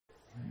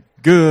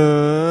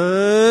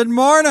Good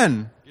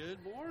morning. Good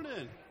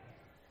morning.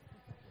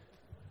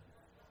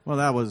 Well,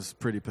 that was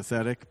pretty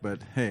pathetic,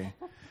 but hey.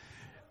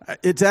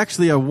 It's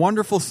actually a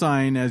wonderful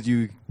sign as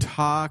you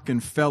talk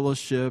and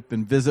fellowship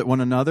and visit one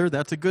another.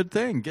 That's a good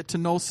thing. Get to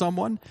know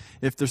someone.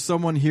 If there's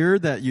someone here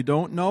that you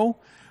don't know,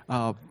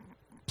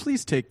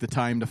 please take the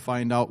time to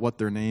find out what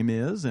their name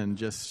is and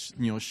just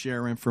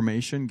share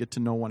information, get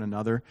to know one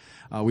another.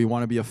 We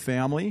want to be a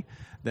family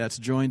that's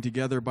joined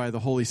together by the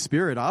Holy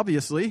Spirit,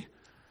 obviously.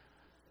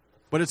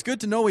 But it's good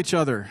to know each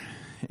other,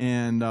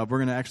 and we're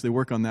going to actually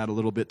work on that a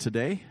little bit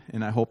today,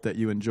 and I hope that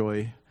you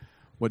enjoy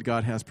what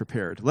God has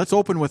prepared. Let's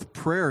open with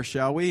prayer,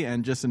 shall we,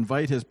 and just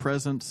invite His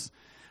presence.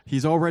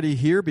 He's already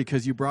here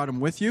because you brought Him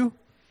with you.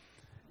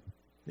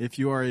 If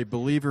you are a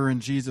believer in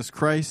Jesus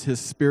Christ, His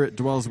Spirit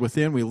dwells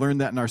within. We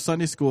learned that in our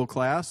Sunday school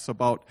class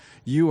about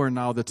you are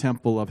now the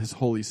temple of His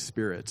Holy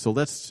Spirit. So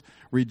let's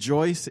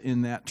rejoice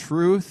in that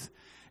truth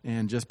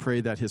and just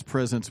pray that His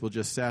presence will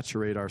just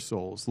saturate our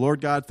souls.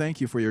 Lord God, thank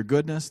you for your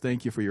goodness.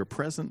 Thank you for your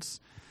presence.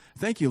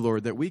 Thank you,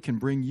 Lord, that we can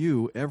bring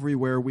you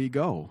everywhere we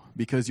go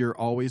because you're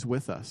always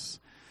with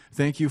us.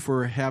 Thank you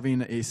for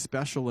having a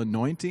special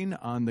anointing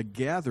on the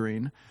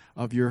gathering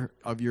of your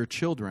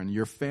children,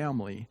 your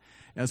family.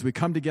 As we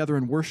come together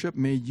in worship,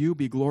 may you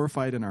be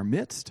glorified in our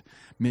midst.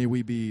 May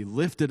we be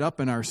lifted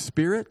up in our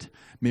spirit.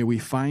 May we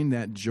find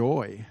that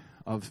joy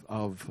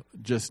of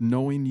just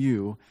knowing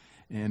you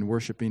and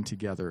worshiping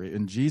together.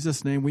 In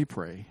Jesus' name we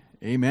pray.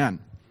 Amen.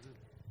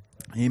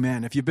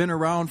 Amen. If you've been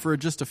around for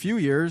just a few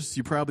years,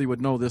 you probably would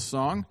know this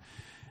song.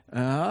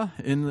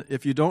 And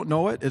if you don't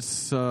know it,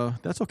 that's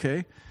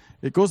okay.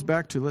 It goes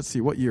back to, let's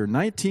see, what year?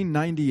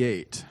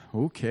 1998.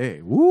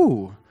 Okay.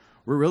 Woo.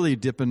 We're really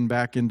dipping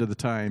back into the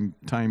time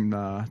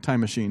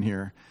machine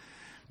here.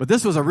 But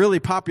this was a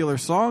really popular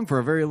song for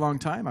a very long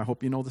time. I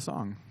hope you know the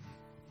song.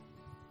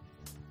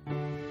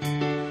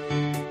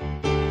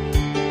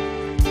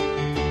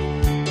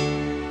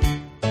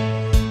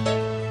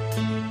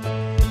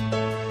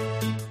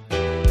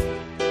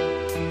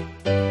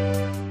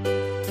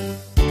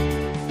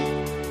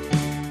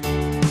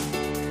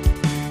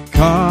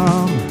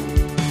 Come,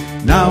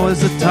 now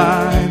is the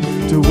time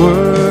to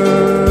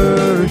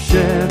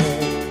worship.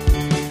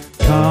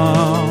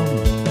 Come,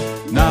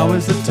 now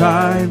is the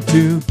time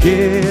to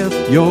give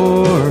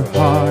your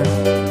heart.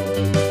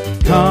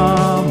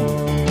 Come,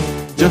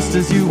 just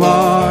as you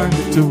are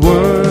to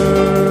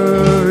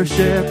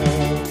worship.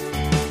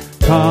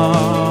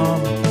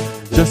 Come,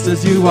 just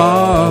as you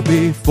are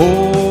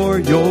before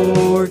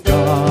your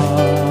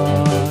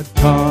God.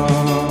 Come.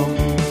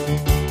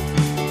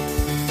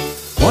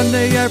 One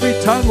day every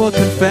tongue will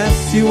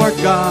confess you are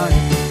God.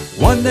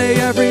 One day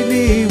every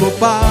knee will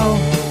bow.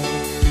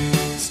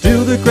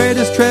 Still the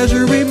greatest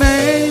treasure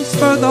remains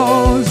for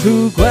those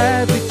who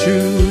gladly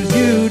choose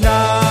you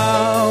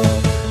now.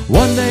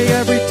 One day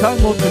every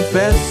tongue will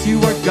confess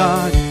you are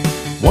God.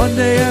 One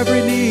day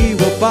every knee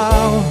will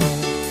bow.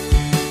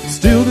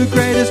 Still the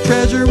greatest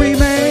treasure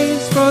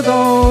remains for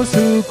those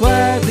who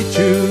gladly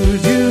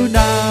choose you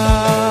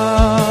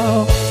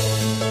now.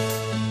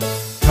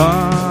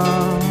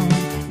 Come,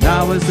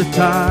 now is the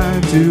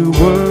time to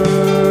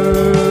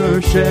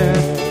worship.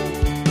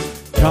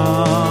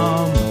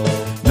 Come,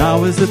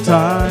 now is the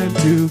time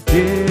to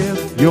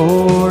give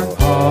your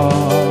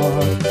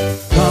heart.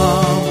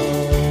 Come,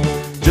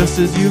 just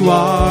as you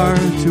are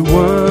to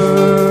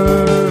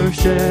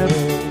worship.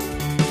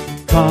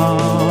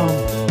 Come,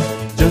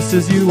 just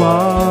as you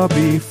are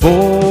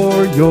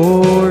before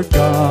your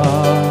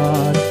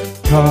God.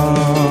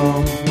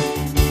 Come.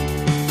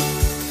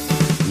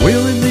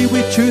 Willingly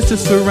we choose to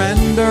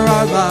surrender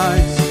our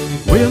lives.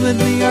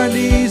 Willingly our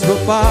knees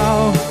will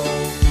bow.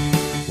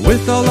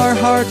 With all our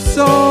heart,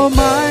 soul,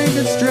 mind,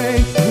 and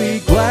strength, we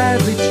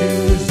gladly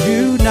choose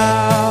you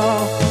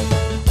now.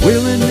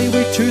 Willingly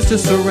we choose to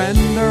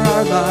surrender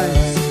our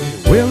lives.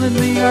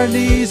 Willingly our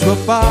knees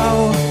will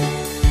bow.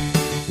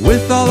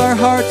 With all our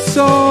heart,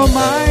 soul,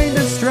 mind,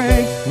 and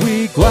strength,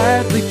 we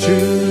gladly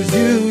choose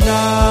you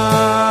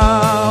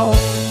now.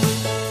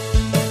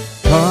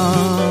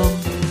 Come,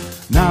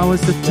 now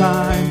is the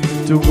time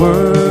to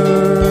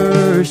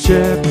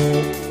worship.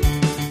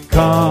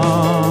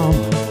 Come,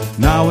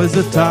 now is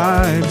the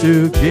time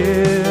to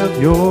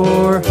give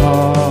your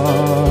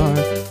heart.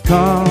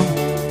 Come,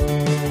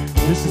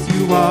 just as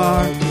you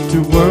are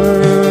to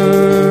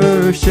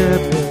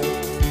worship.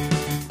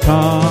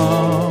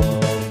 Come,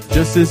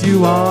 just as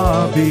you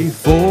are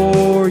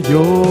before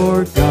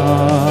your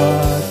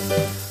God.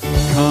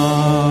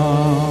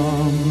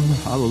 Come.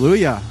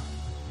 Hallelujah.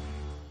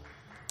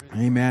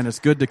 Amen. It's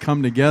good to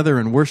come together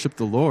and worship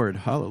the Lord.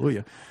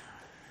 Hallelujah.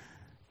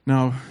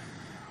 Now,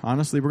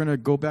 honestly, we're going to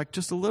go back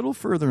just a little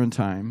further in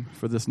time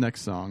for this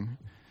next song.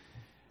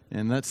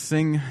 And let's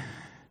sing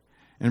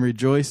and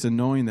rejoice in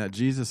knowing that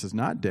Jesus is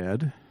not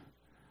dead.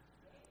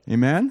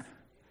 Amen?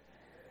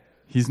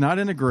 He's not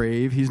in a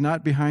grave. He's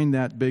not behind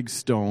that big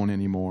stone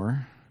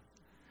anymore.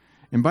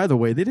 And by the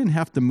way, they didn't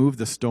have to move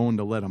the stone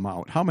to let him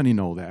out. How many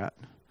know that?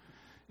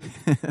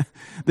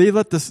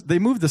 They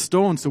moved the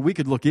stone so we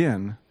could look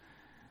in.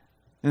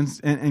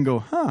 and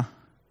go,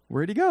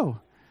 where'd he go?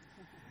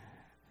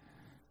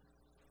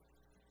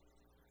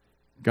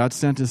 God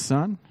sent his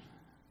son.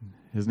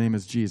 His name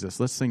is Jesus.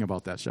 Let's sing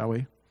about that, shall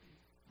we?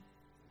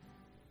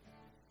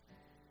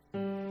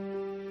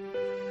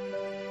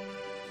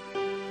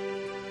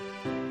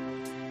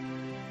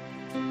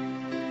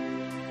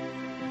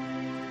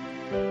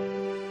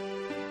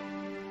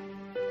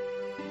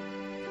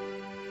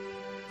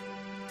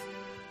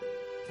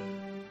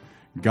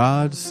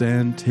 God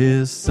sent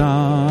his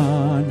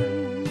son.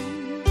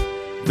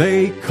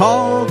 They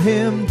called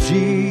him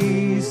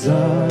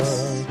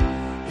Jesus.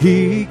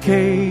 He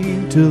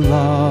came to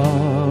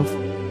love,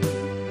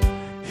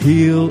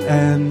 heal,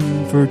 and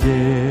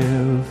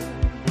forgive.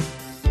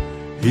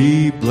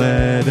 He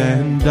bled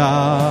and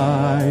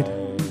died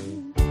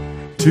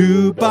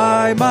to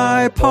buy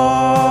my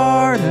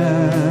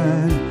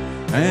pardon.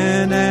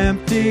 An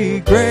empty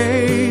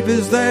grave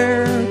is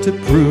there to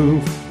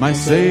prove my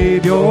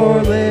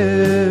Savior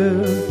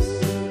lives.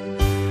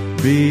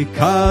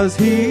 Because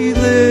he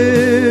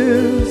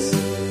lives,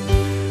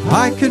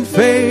 I can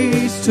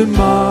face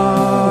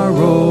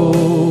tomorrow.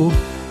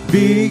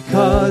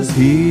 Because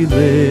he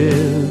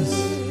lives,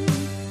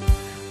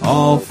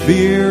 all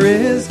fear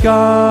is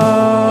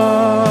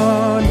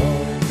gone.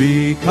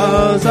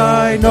 Because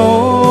I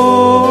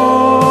know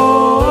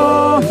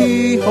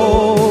he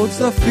holds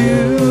the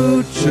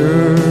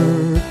future,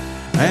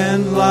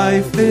 and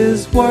life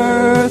is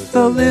worth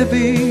the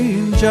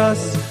living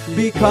just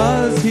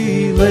because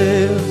he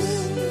lives.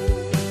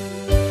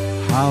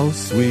 How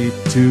sweet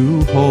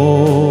to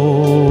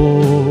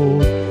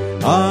hold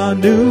a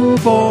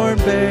newborn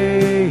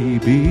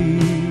baby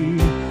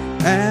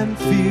and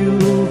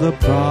feel the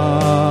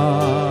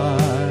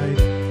pride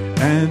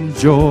and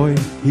joy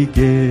he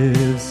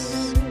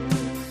gives.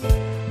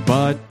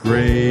 But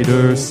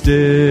greater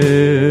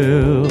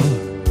still,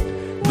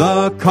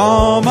 the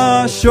calm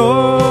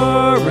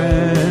assurance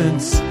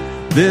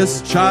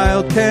this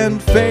child can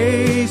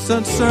face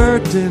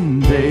uncertain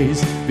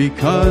days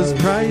because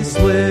Christ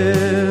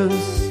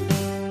lives.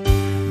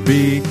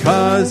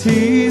 Because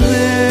he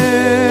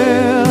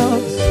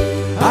lives,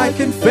 I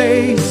can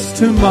face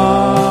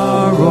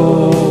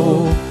tomorrow.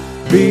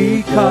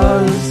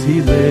 Because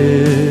he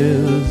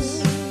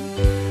lives,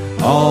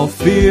 all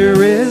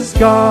fear is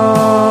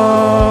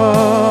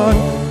gone.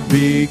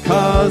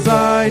 Because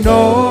I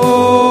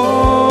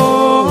know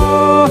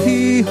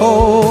he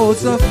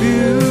holds the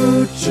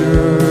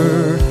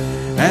future,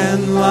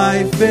 and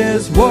life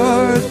is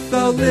worth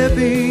the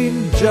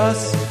living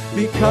just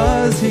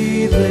because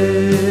he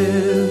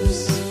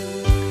lives.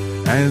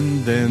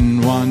 And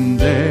then one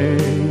day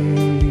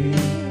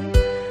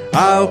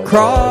I'll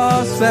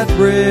cross that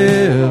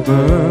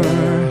river,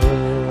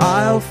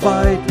 I'll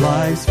fight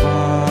life's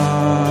final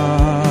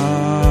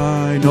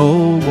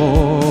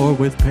war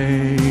with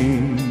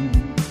pain.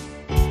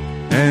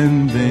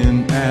 And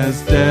then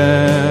as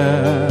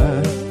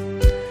death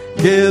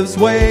gives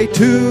way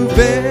to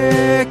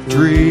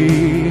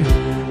victory,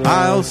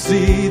 I'll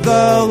see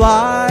the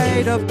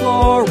light of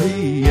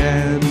glory,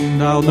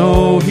 and I'll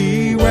know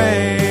he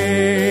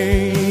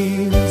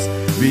reigns.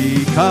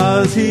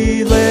 Because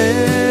he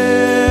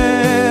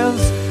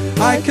lives,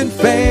 I can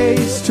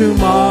face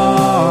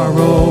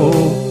tomorrow.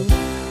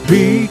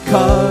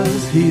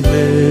 Because he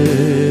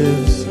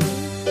lives,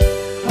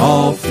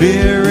 all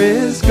fear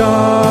is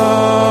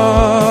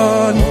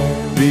gone.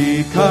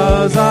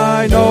 Because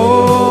I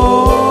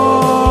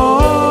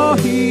know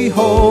he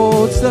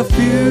holds the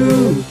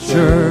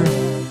future,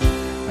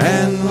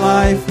 and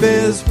life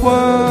is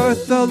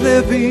worth the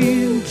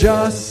living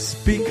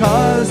just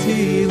because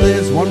he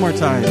lives. One more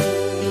time.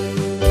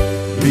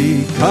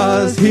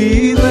 Because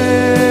he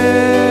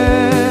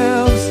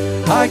lives,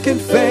 I can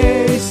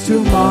face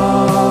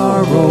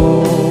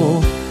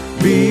tomorrow.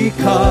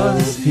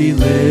 Because he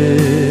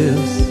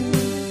lives,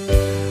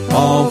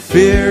 all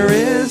fear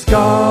is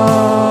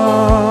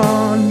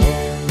gone.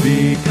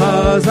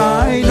 Because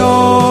I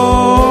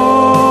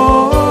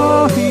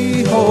know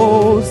he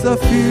holds the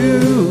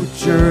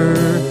future,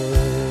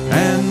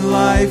 and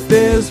life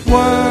is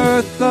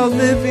worth the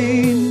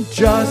living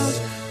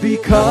just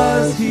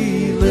because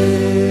he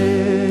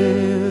lives.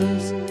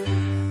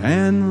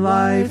 And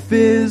life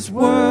is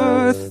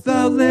worth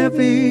the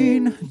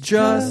living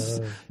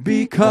just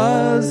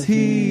because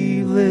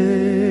he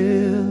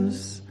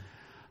lives.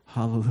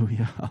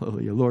 Hallelujah,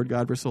 hallelujah. Lord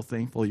God, we're so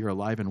thankful you're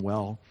alive and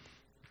well.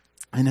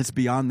 And it's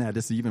beyond that.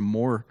 It's even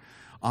more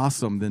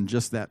awesome than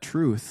just that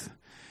truth.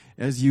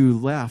 As you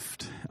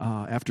left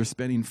after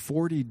spending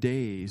 40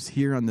 days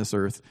here on this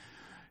earth,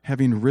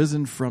 having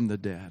risen from the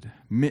dead,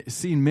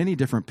 seen many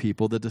different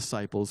people, the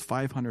disciples,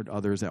 500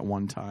 others at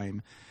one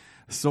time,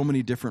 so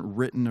many different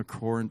written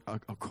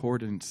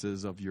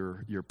accordances of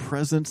your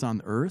presence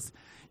on earth,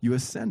 you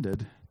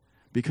ascended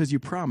because you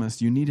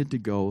promised you needed to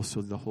go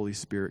so the Holy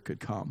Spirit could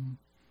come.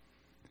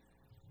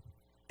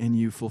 And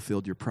you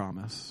fulfilled your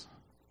promise.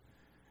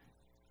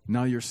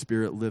 Now your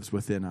Spirit lives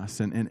within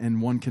us.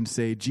 And one can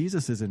say,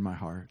 Jesus is in my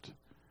heart.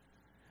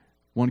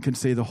 One can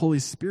say, the Holy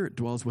Spirit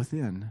dwells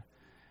within.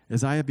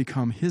 As I have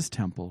become his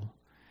temple,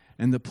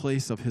 and the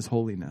place of his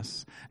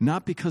holiness.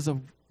 Not because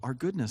of our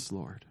goodness,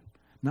 Lord.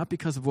 Not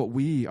because of what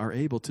we are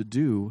able to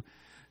do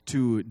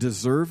to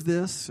deserve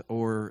this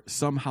or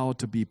somehow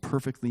to be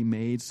perfectly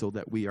made so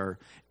that we are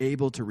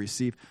able to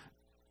receive.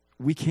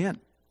 We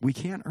can't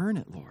earn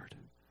it, Lord.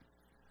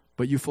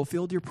 But you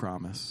fulfilled your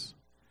promise.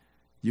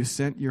 You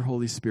sent your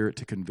Holy Spirit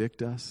to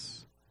convict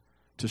us,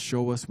 to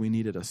show us we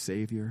needed a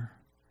Savior.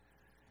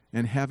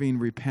 And having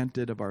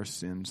repented of our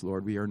sins,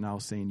 Lord, we are now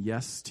saying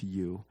yes to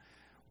you.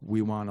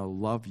 We want to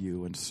love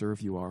you and serve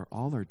you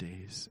all our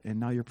days. And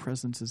now your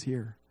presence is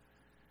here.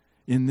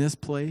 In this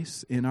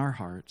place, in our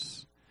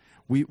hearts,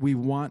 we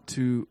want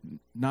to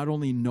not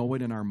only know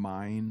it in our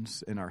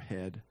minds, in our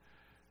head,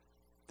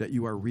 that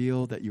you are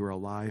real, that you are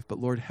alive, but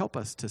Lord, help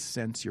us to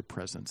sense your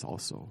presence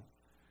also.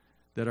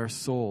 That our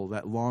soul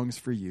that longs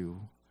for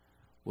you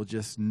will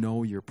just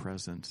know your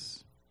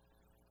presence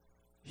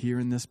here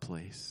in this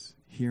place,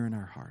 here in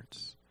our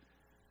hearts.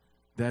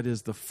 That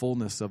is the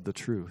fullness of the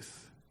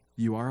truth.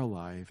 You are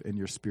alive and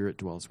your Spirit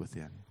dwells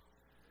within.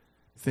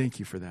 Thank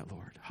you for that,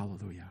 Lord.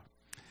 Hallelujah.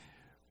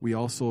 We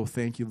also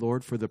thank you,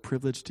 Lord, for the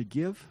privilege to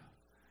give,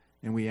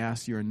 and we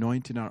ask your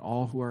anointing on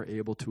all who are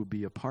able to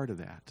be a part of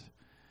that.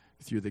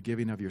 Through the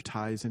giving of your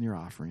tithes and your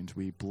offerings,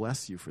 we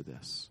bless you for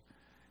this,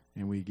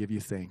 and we give you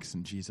thanks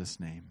in Jesus'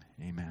 name.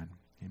 Amen.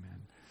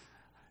 Amen.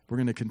 We're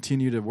going to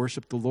continue to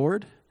worship the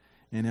Lord,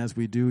 and as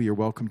we do, you're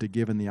welcome to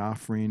give in the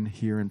offering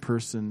here in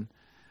person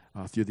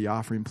through the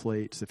offering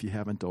plates if you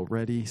haven't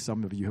already.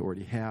 Some of you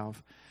already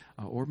have,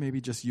 or maybe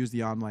just use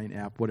the online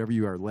app, whatever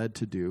you are led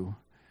to do.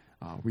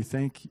 We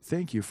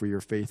thank you for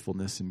your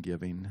faithfulness in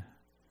giving.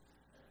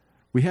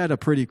 We had a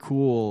pretty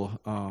cool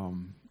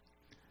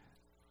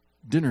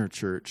dinner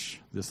church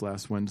this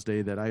last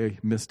Wednesday that I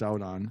missed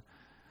out on,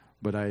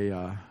 but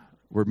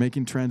we're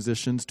making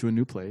transitions to a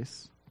new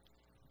place.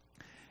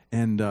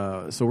 And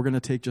so we're going to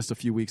take just a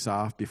few weeks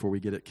off before we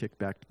get it kicked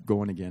back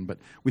going again. But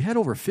we had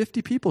over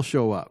 50 people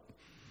show up.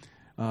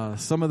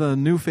 Some of the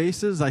new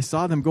faces, I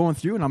saw them going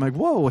through, and I'm like,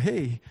 whoa,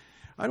 hey,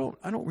 I don't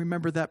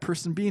remember that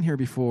person being here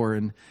before.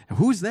 And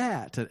who's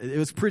that? It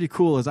was pretty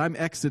cool. As I'm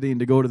exiting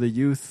to go to the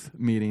youth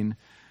meeting,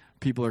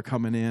 people are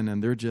coming in,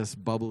 and they're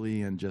just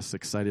bubbly and just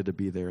excited to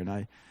be there.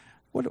 And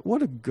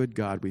what a good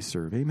God we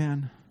serve.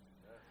 Amen.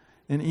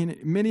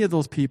 And many of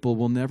those people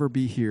will never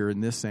be here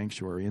in this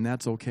sanctuary, and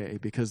that's okay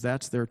because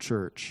that's their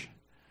church.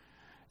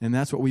 And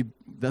that's what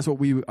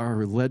we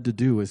are led to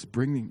do is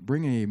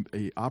bring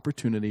a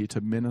opportunity to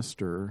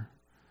minister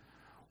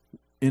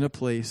in a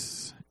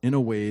place, in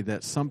a way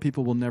that some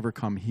people will never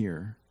come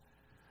here,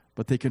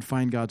 but they can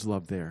find God's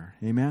love there.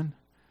 Amen?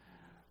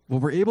 Well,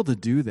 we're able to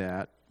do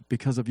that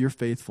because of your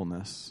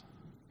faithfulness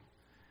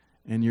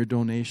and your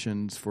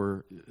donations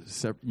for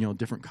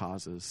different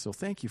causes. So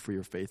thank you for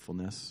your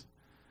faithfulness.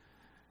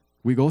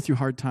 We go through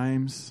hard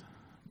times,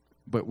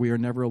 but we are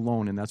never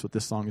alone, and that's what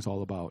this song is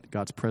all about.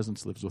 God's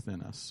presence lives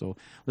within us. So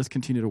let's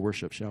continue to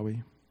worship, shall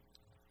we?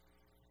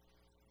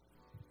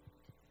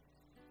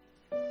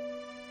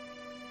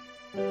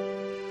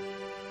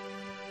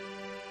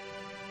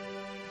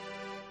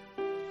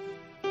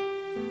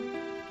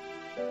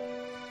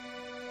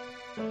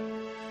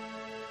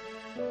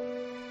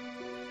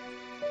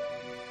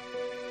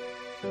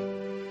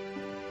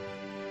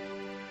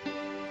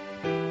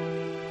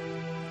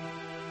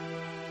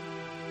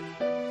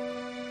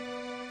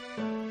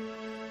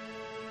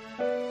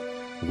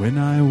 When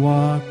I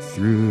walk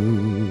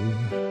through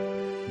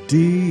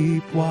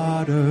deep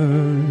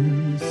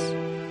waters,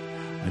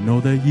 I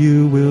know that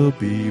you will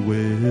be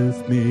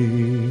with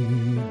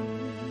me.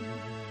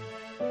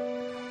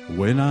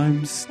 When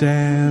I'm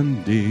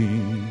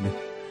standing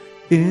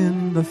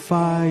in the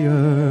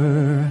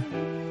fire,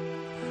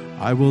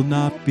 I will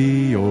not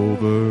be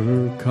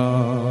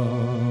overcome.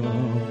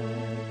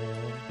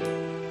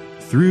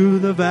 Through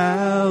the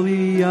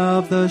valley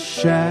of the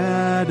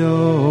shadow,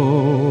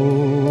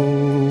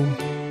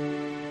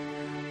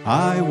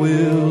 I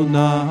will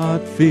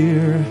not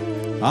fear.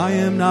 I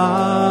am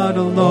not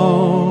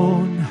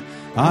alone.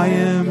 I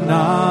am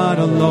not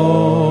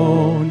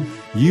alone.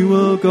 You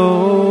will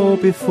go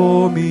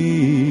before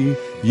me.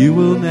 You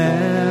will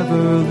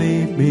never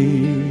leave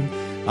me.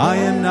 I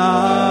am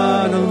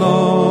not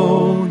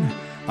alone.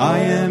 I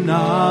am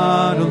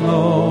not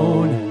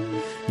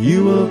alone.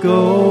 You will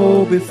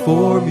go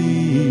before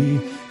me.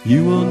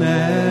 You will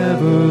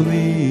never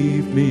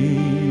leave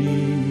me.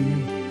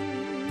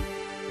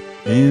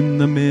 In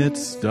the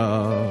midst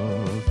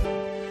of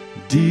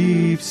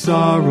deep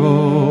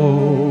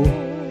sorrow,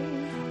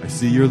 I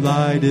see your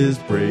light is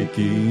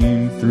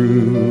breaking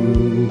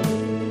through.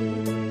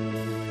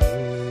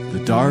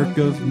 The dark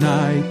of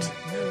night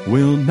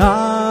will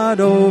not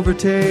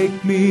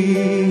overtake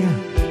me.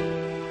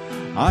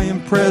 I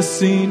am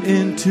pressing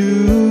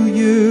into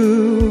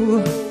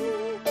you.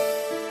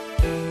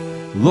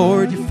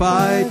 Lord, you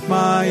fight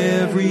my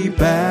every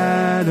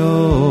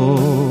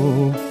battle,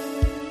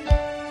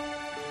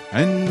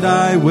 and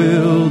I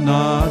will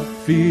not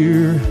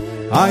fear.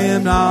 I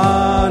am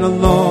not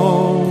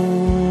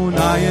alone.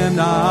 I am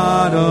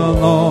not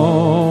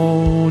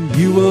alone.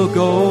 You You will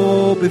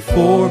go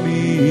before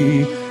me.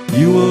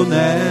 You will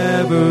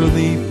never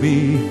leave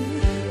me.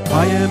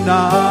 I am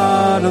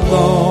not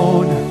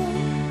alone.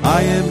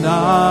 I am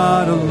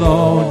not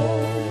alone.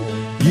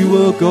 You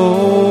will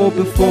go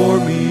before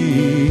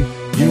me.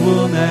 You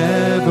will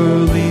never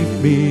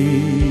leave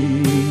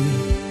me.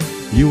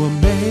 You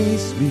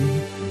amaze me,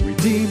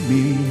 redeem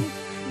me.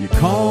 You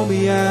call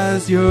me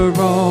as your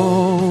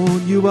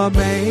own. You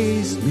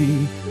amaze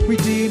me,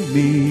 redeem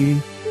me.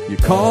 You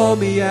call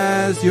me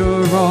as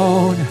your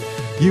own.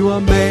 You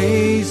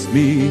amaze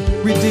me,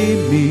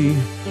 redeem me.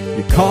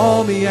 You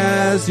call me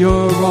as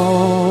your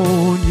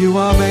own. You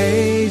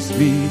amaze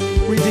me,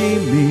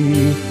 redeem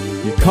me.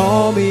 You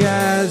call me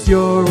as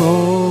your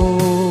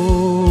own.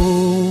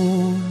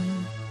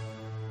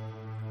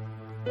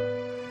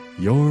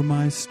 You're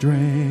my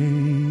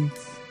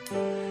strength.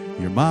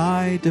 You're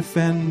my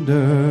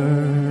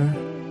defender.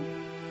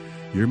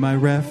 You're my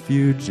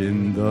refuge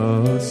in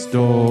the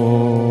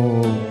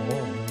storm.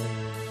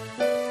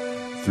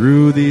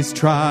 Through these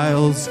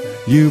trials,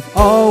 you've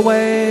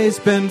always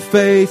been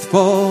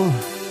faithful.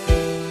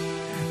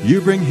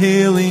 You bring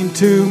healing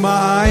to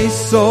my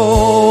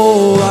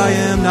soul. I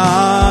am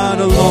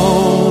not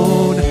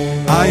alone.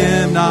 I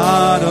am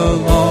not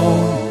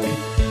alone.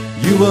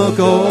 You will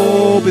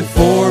go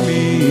before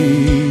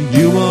me.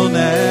 You will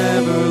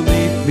never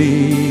leave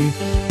me.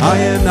 I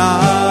am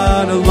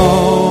not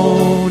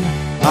alone.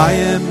 I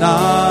am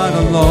not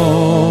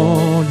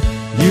alone.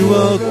 You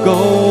will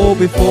go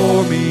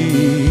before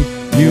me.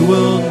 You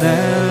will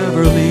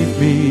never leave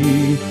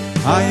me.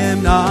 I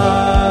am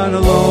not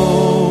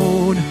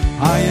alone.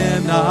 I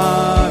am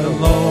not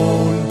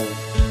alone.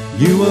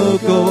 You will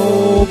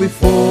go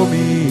before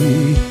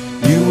me.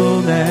 You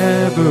will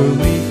never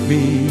leave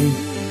me.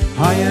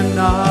 I am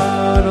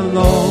not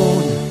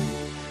alone.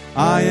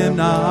 I am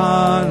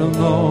not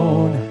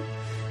alone.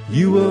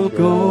 You will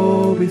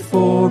go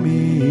before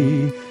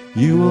me.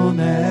 You will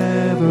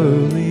never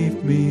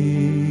leave me.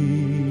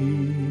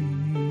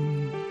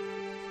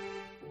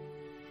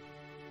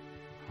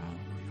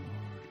 Hallelujah,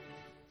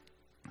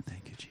 Lord.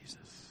 Thank you,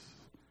 Jesus.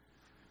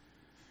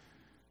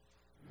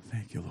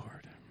 Thank you,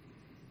 Lord.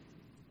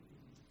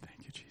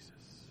 Thank you,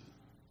 Jesus.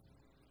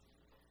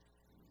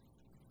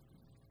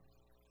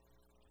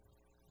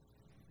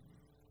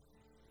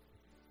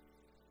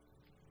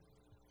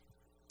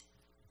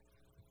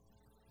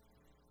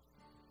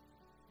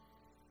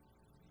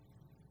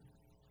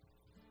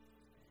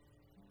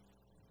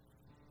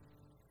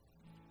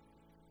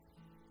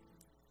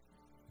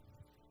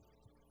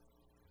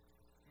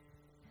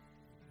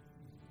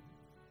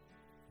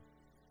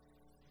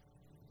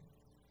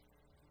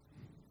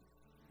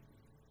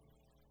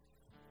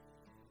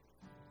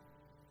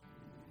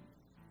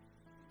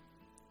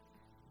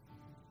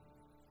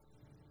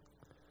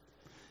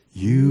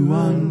 You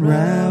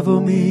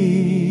unravel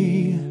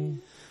me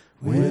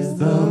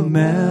with a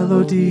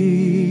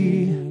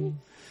melody.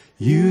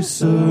 You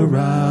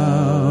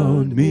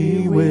surround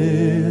me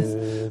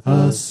with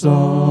a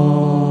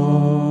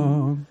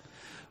song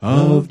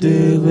of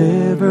deliverance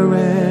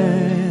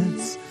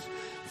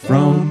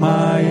from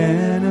my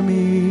enemies,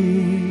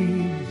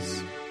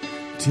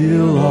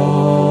 till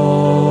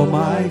all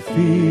my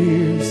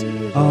fears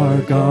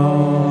are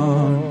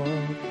gone.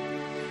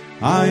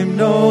 I'm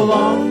no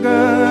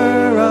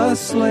longer a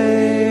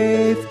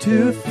slave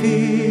to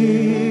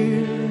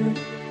fear.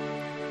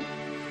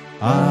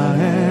 I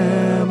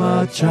am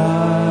a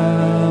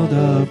child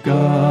of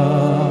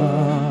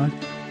God.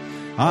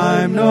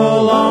 I'm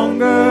no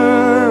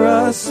longer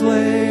a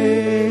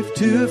slave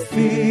to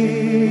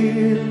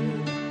fear.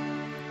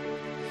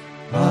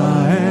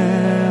 I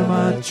am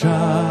a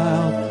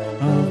child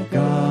of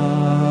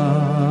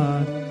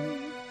God.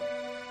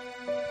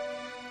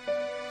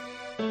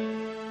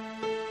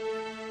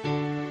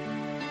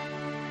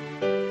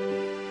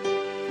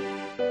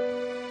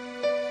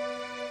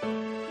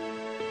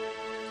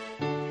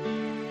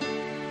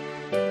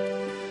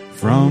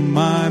 From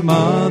my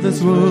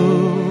mother's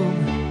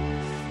womb,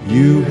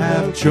 you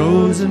have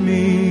chosen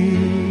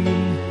me.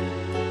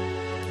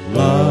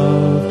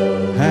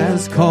 Love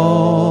has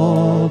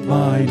called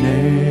my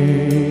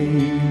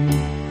name.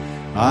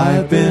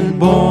 I've been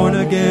born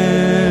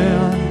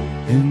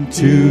again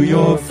into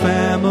your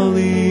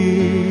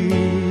family.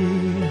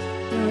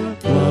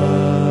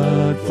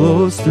 Blood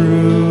flows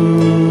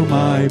through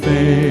my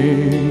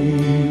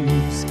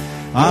veins.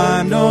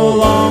 I'm no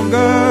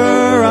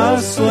longer a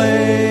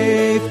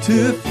slave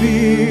to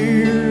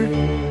fear.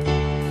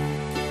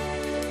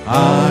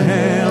 I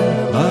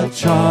am a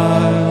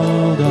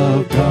child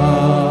of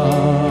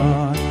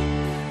God.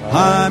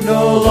 I'm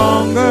no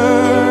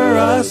longer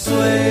a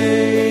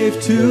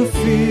slave to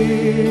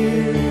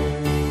fear.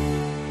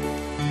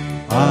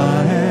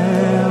 I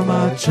am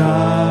a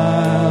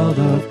child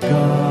of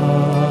God.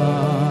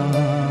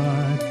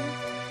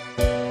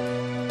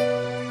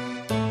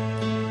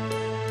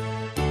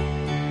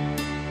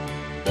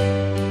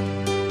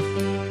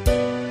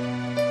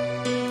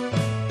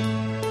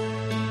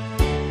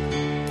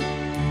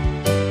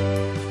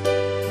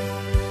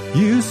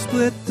 You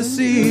split the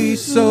sea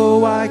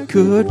so I I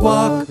could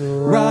walk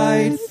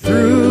right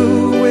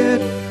through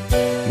it.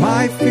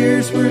 My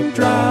fears were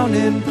drowned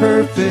in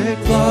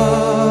perfect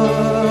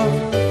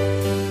love.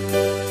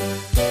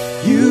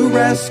 You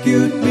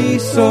rescued me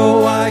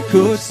so I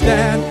could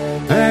stand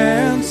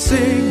and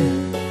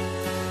sing.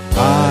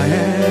 I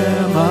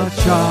am a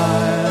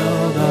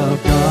child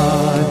of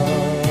God.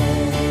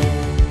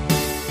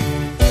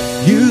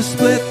 You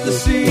split the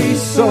sea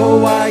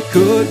so I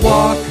could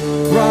walk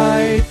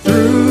right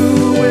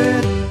through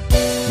it.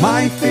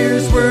 My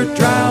fears were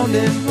drowned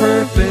in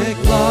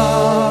perfect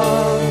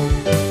love.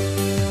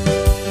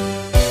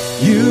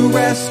 You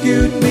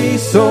rescued me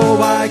so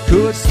I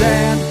could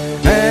stand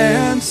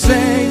and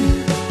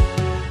sing.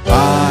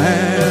 I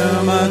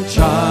am a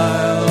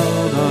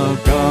child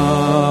of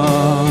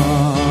God.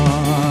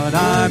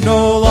 I'm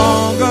no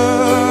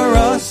longer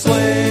a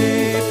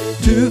slave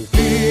to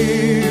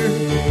fear.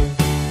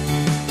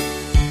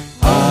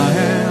 I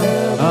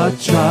am a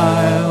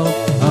child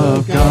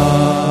of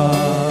God.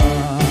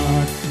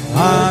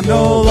 I'm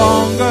no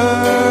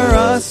longer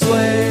a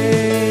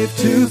slave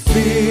to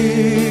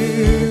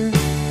fear.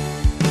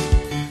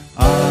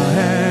 I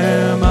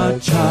am a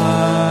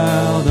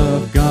child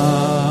of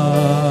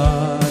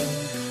God.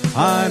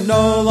 I'm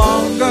no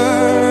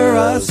longer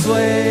a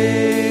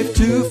slave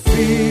to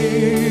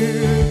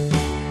fear.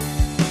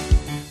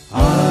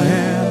 I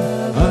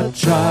am a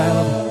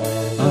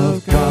child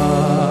of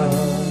God.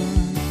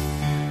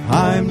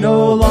 I'm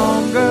no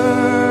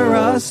longer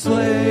a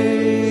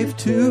slave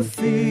to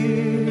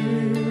fear.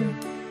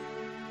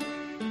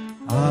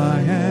 I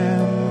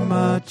am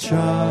a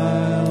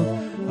child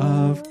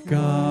of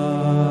God.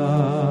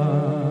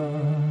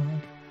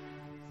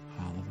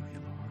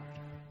 Hallelujah, Lord.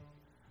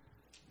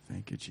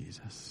 Thank you,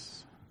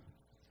 Jesus.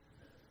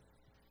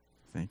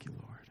 Thank you,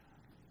 Lord.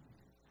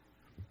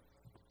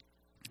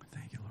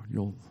 Thank you, Lord.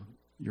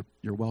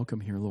 You're welcome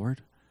here,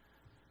 Lord.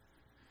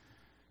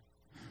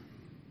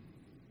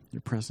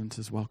 Your presence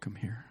is welcome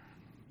here.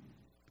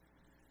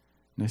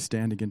 And I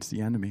stand against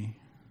the enemy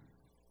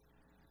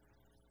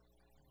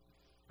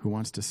who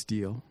wants to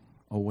steal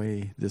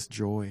away this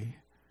joy.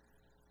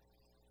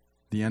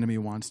 The enemy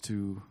wants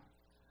to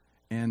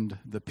end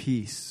the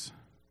peace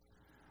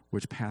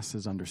which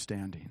passes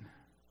understanding.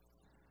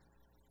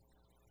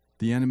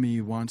 The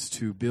enemy wants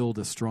to build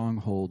a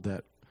stronghold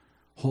that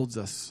holds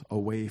us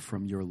away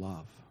from your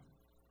love.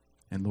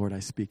 And Lord, I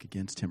speak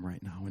against him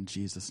right now in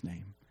Jesus'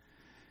 name.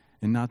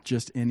 And not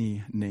just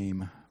any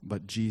name,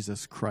 but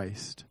Jesus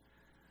Christ,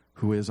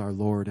 who is our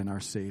Lord and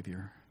our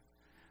Savior,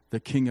 the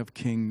King of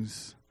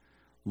Kings,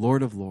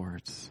 Lord of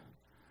Lords,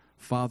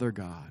 Father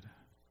God,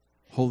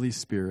 Holy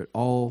Spirit,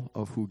 all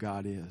of who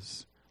God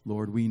is.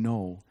 Lord, we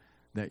know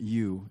that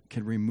you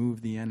can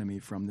remove the enemy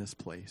from this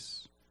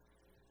place.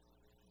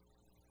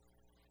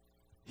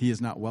 He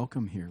is not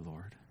welcome here,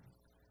 Lord.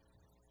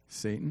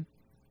 Satan,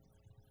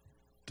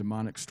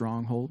 demonic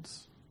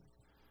strongholds,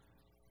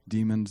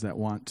 demons that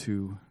want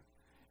to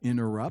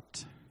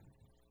interrupt,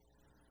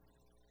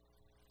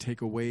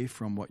 take away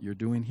from what you're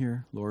doing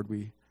here. Lord,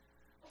 we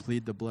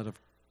plead the blood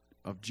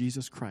of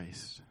Jesus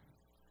Christ,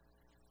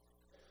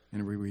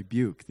 and we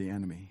rebuke the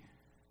enemy.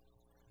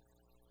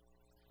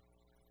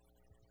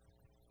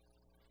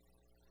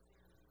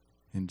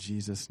 In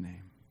Jesus'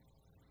 name.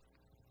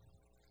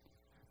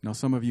 Now,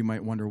 some of you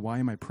might wonder, why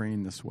am I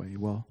praying this way?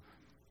 Well,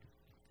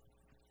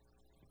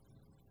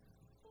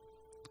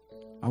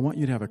 I want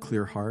you to have a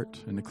clear heart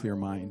and a clear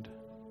mind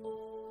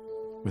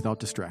without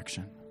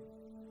distraction.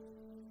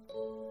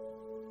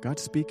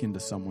 God's speaking to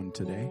someone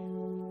today.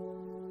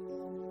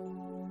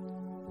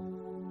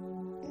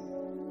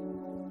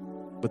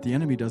 But the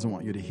enemy doesn't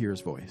want you to hear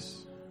his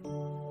voice.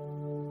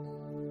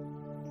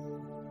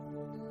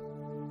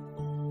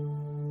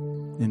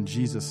 In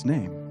Jesus'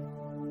 name,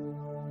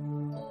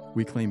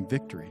 we claim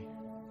victory.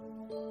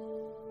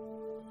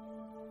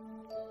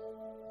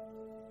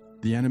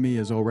 The enemy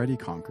is already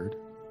conquered.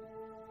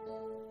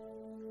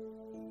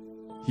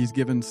 He's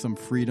given some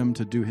freedom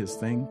to do his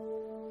thing,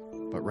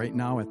 but right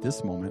now, at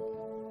this moment,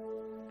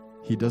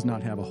 he does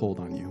not have a hold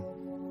on you.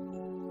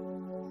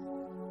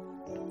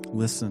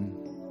 Listen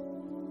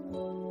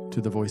to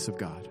the voice of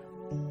God.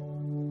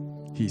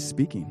 He's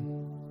speaking.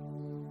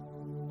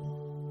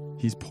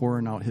 He's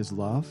pouring out his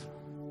love,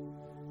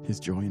 his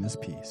joy, and his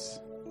peace.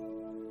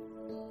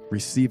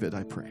 Receive it,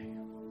 I pray.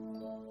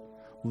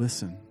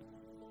 Listen.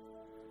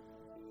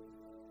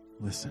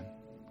 Listen.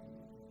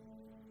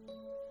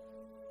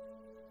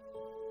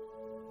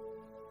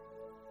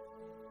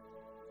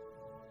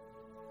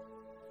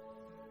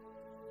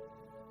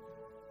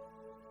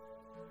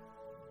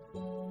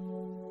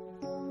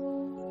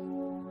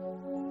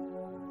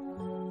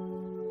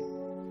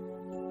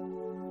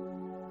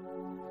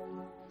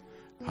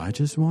 I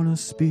just want to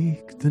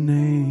speak the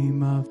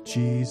name of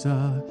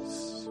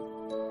Jesus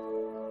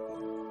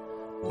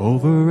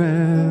over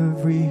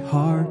every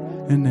heart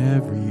and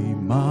every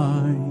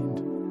mind.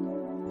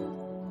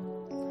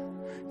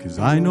 'Cause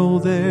I know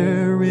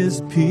there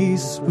is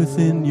peace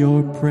within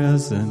your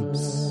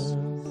presence.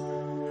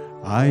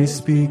 I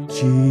speak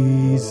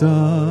Jesus.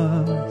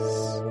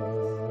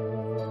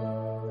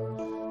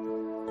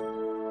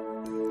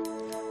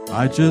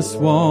 I just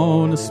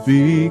want to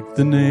speak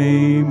the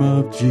name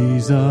of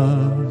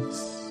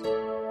Jesus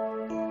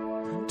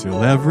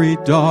till every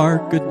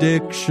dark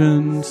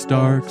addiction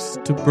starts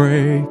to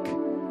break,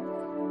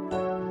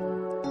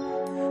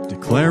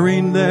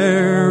 declaring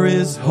there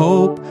is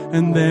hope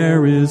and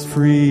there is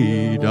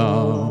freedom.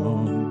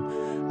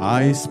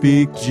 I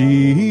speak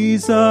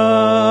Jesus,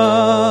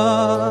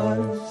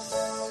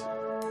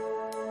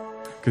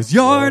 'cause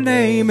your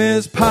name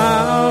is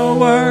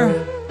power,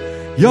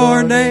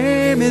 your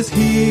name is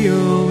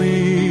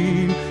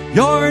healing,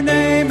 your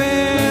name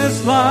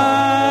is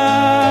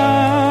life.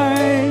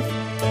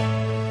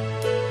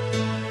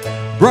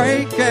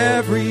 Break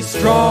every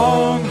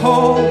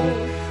stronghold,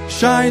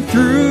 shine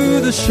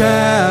through the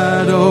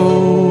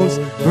shadows,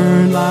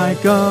 burn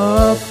like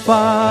a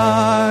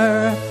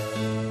fire.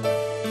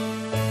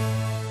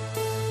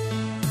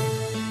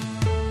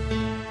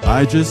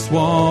 I just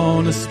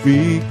want to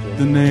speak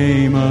the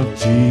name of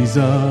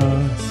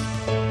Jesus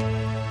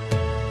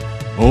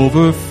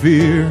over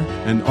fear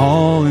and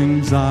all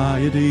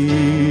anxiety,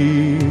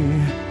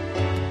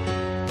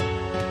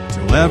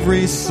 till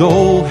every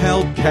soul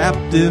held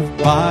captive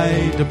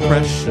by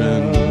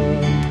depression.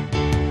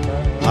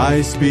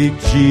 I speak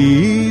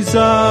Jesus,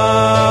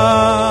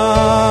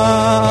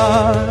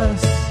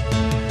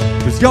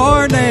 'cause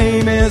your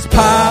name is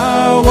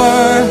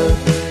power,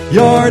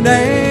 your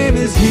name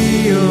is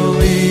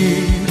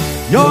healing,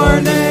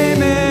 your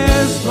name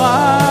is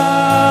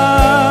life.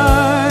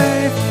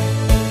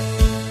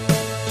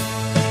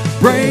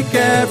 Break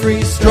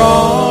every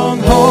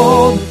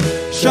stronghold,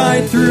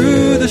 shine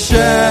through the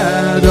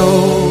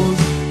shadows,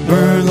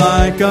 burn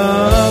like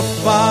a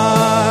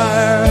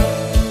fire.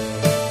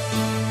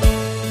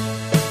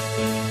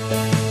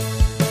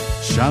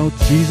 Shout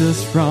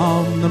Jesus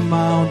from the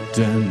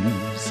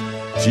mountains,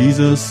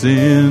 Jesus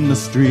in the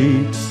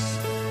streets,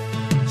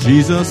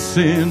 Jesus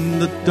in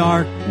the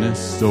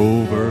darkness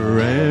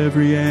over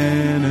every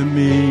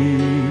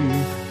enemy.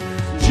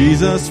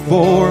 Jesus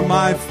for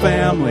my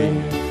family,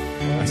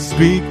 I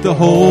speak the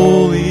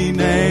holy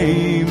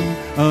name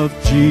of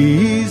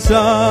Jesus.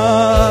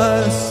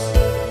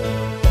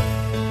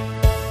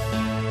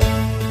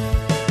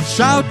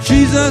 Shout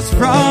Jesus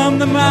from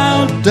the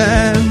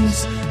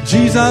mountains,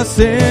 Jesus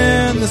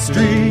in the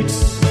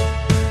streets,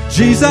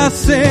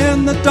 Jesus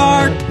in the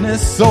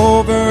darkness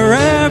over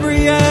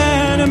every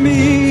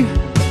enemy.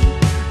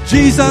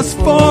 Jesus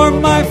for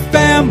my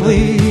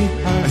family,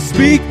 I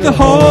speak the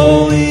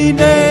holy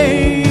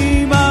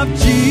name of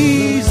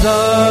Jesus.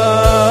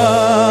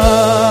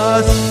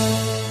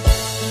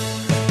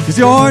 'Cause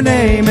your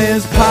name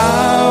is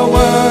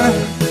power,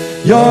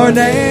 your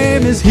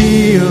name is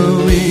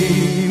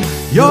healing,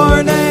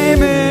 your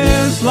name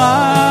is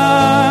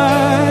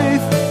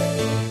life.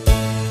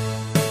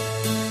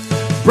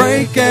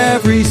 Break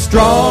every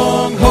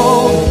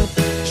stronghold,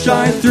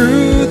 shine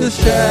through the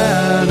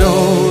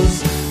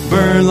shadows,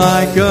 burn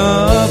like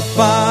a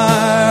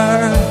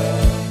fire.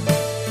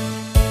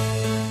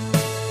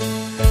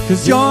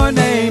 'Cause your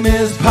name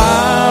is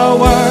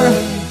power,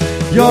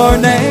 your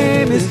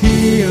name is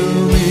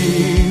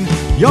healing,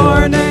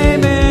 your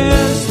name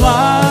is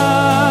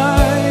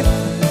life.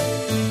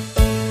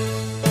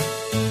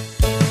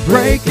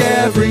 Break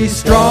every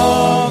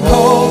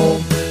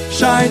stronghold,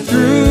 shine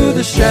through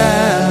the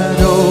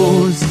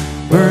shadows,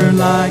 burn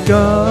like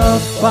a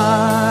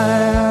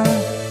fire.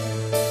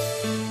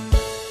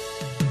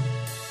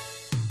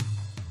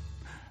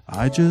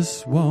 I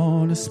just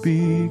want to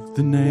speak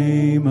the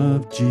name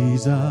of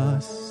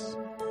Jesus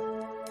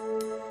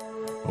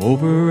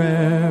over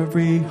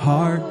every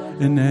heart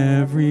and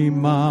every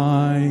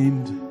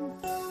mind,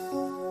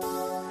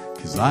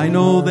 'cause I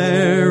know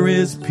there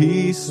is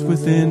peace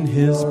within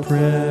His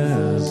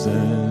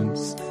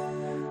presence.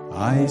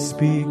 I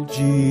speak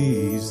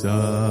Jesus.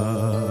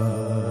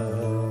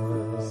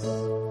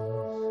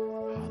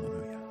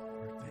 Hallelujah.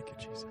 Lord, thank you,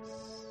 Jesus.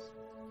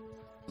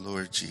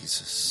 Lord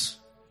Jesus,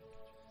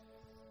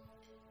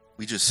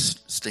 we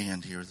just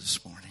stand here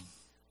this morning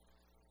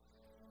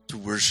to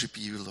worship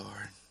you,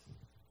 Lord,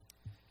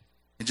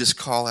 and just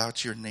call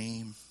out your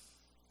name.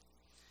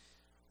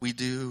 We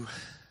do.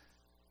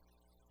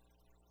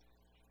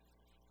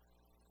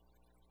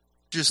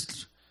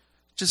 Just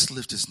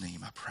lift his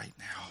name up right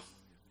now.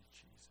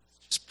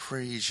 Just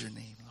praise your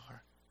name,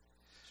 Lord.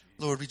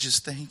 Lord, we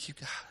just thank you,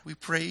 God. We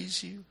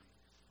praise you.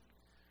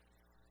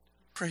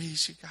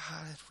 Praise you,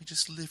 God. We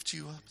just lift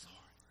you up, Lord.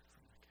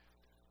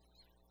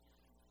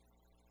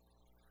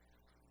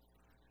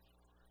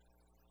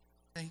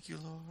 Thank you,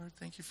 Lord.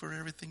 Thank you for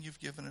everything you've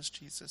given us,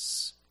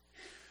 Jesus.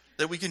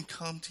 That we can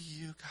come to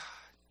you,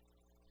 God.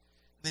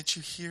 That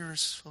you hear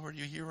us, Lord.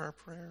 You hear our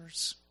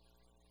prayers.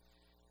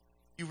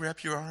 You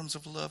wrap your arms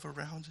of love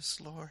around us,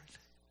 Lord.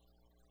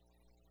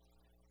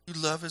 You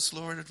love us,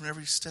 Lord, in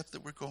every step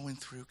that we're going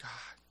through,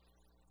 God.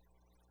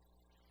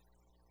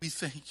 We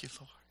thank you,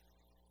 Lord.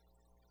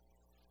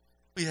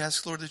 We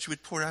ask, Lord, that you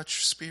would pour out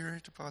your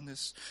Spirit upon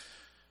this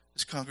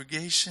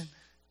congregation,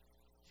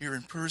 here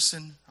in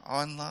person,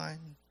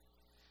 online,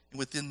 and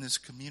within this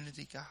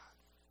community, God.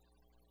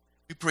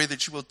 We pray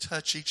that you will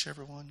touch each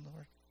every one,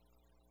 Lord.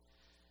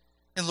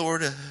 And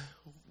Lord,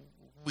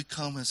 we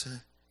come as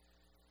a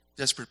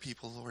desperate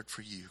people, Lord,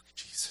 for you,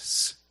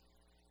 Jesus,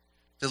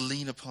 to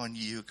lean upon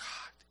you,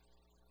 God.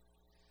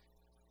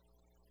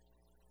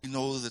 We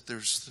know that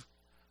there's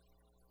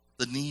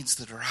the needs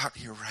that are out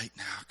here right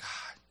now,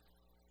 God.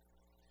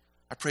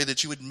 I pray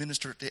that you would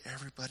minister to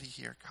everybody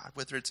here, God,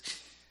 whether it's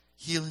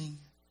healing,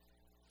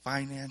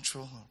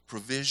 financial,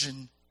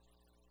 provision,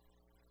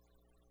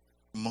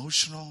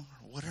 emotional,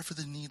 or whatever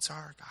the needs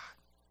are, God.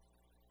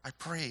 I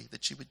pray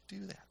that you would do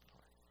that,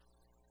 Lord.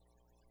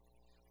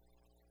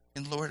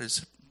 And Lord,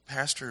 as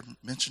Pastor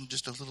mentioned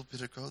just a little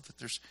bit ago,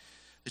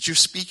 that you're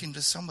speaking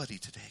to somebody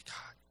today,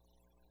 God.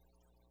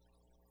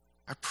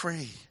 I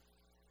pray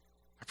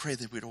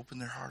that we'd open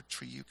their hearts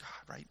for you,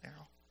 God, right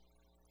now.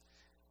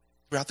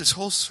 Throughout this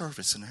whole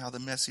service and how the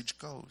message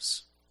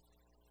goes,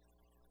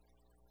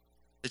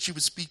 that you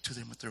would speak to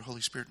them with their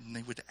Holy Spirit and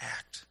they would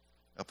act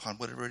upon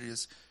whatever it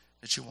is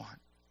that you want.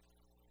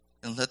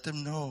 And let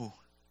them know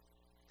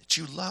that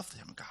you love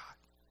them, God.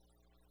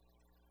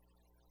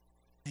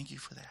 Thank you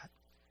for that.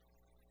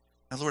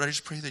 Now, Lord, I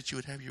just pray that you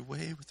would have your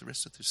way with the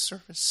rest of this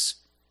service,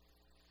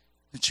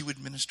 that you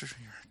would minister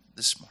here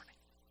this morning.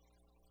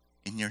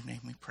 In your name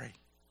we pray.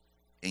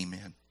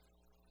 Amen.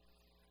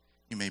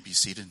 You may be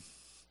seated.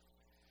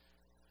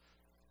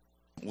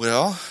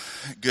 Well,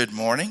 good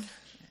morning.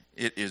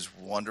 It is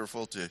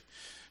wonderful to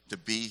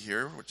be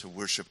here to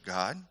worship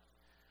God.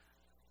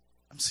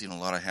 I'm seeing a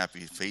lot of happy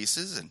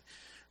faces, and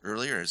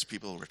earlier as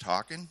people were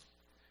talking,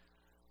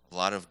 a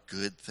lot of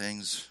good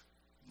things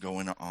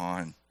going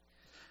on.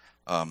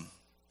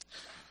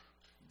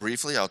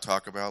 Briefly, I'll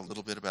talk about a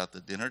little bit about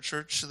the dinner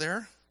church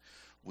there.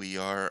 We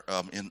are,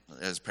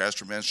 as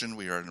Pastor mentioned,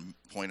 we are at a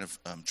point of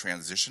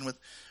transition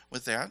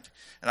with that.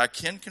 And I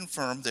can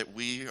confirm that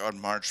we, on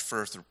March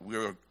 1st,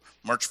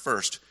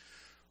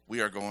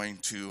 we are going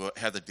to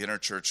have the dinner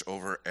church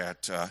over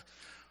at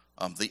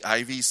the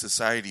Ivy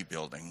Society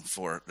building.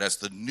 That's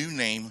the new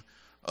name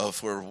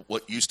for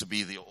what used to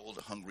be the old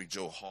Hungry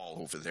Joe Hall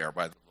over there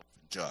by the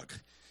Jug.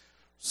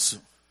 So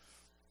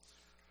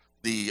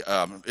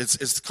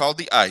it's called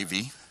the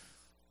Ivy.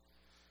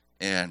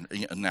 And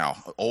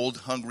now, Old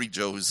Hungry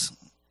Joe's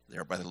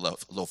there by the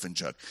Loaf and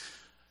Jug.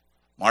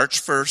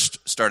 March 1st,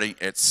 starting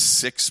at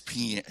 6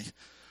 p.m.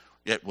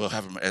 Yeah, we'll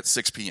have them at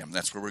 6 p.m.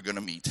 That's where we're going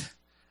to meet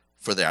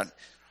for that.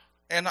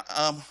 And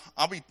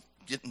I'll be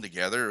getting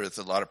together with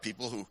a lot of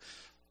people who've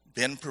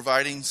been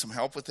providing some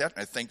help with that.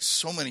 I thank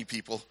so many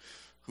people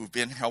who've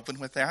been helping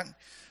with that.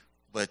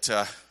 But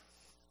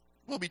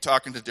we'll be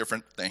talking to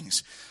different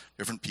things,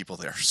 different people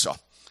there. So,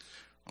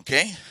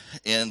 okay.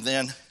 And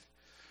then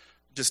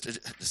just a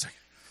second.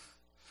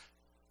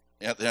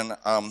 And then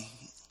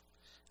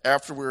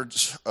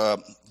afterwards,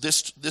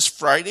 this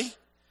Friday,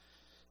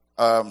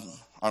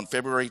 on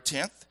February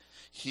 10th,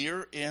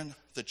 here in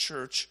the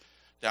church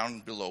down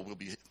below, we'll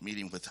be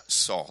meeting with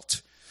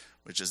SALT,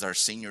 which is our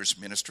seniors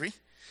ministry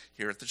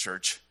here at the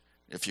church.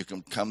 If you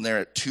can come there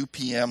at 2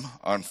 p.m.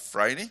 on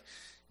Friday,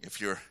 if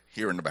you're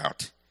here and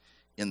about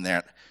in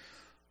that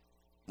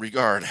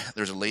regard.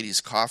 There's a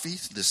ladies' coffee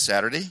this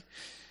Saturday,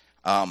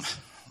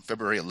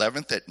 February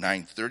 11th at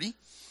 9:30.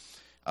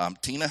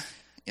 Tina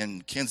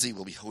and Kenzie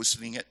will be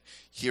hosting it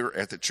here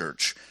at the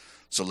church.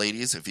 So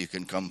ladies, if you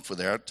can come for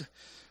that,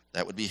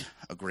 that would be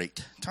a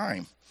great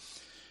time.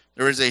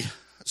 There is a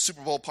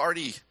Super Bowl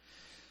party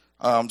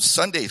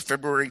Sunday,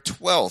 February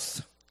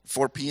 12th,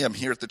 4 p.m.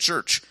 here at the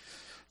church.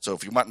 So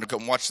if you want to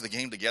come watch the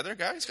game together,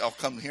 guys, I'll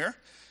come here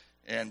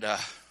and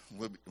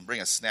we'll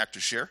bring a snack to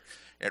share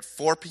at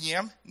 4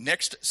 p.m.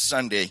 next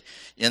Sunday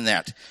in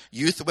that.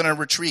 Youth Winter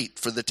Retreat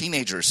for the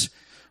teenagers,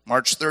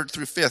 March 3rd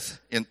through 5th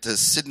into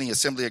Sydney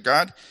Assembly of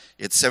God.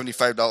 It's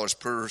 $75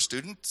 per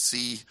student.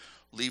 See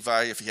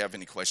Levi if you have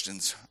any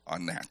questions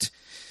on that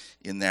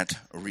in that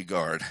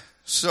regard.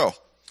 So,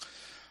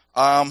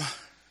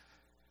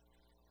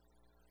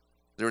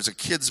 there was a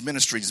kids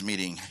ministries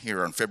meeting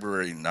here on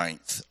February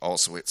 9th,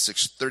 also at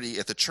 6:30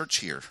 at the church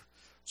here.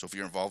 So if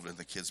you're involved in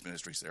the kids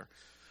ministries there,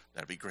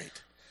 that'd be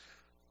great.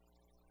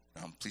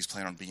 Please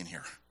plan on being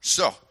here.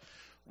 So,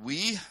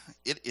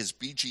 it is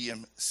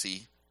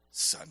BGMC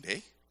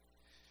Sunday,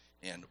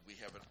 and we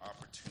have an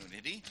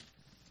opportunity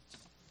to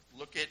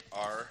look at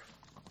our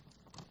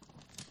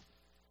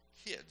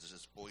kids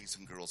as Boys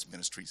and Girls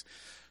Ministries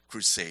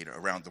crusade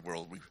around the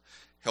world. We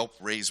help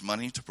raise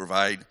money to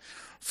provide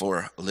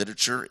for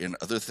literature and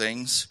other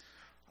things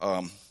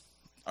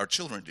our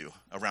children do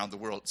around the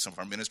world, some of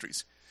our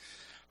ministries.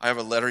 I have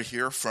a letter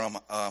here from,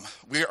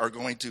 we are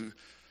going to,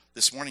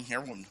 this morning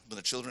here, when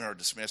the children are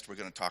dismissed, we're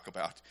going to talk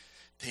about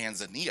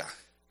Tanzania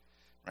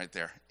right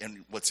there.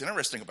 And what's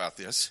interesting about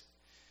this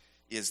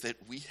is that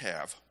we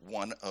have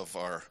one of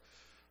our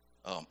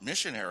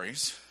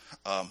missionaries,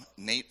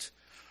 Nate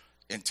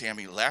and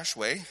Tammy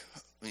Lashway,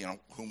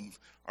 whom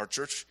our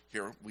church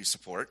here we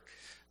support.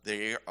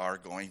 They are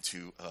going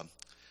to,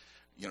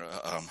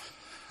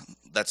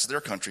 that's their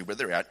country where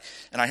they're at.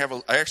 And I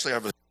actually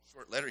have a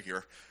short letter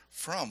here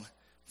from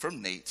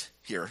Nate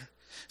here.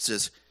 It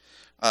says,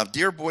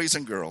 Dear boys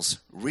and girls,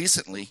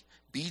 recently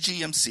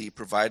BGMC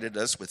provided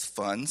us with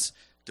funds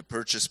to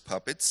purchase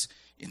puppets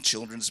in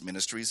children's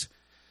ministry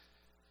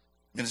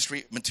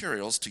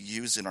materials to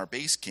use in our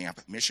base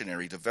camp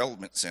missionary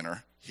development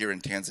center here in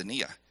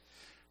Tanzania.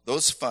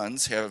 Those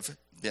funds have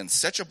been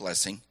such a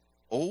blessing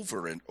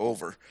over and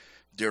over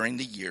during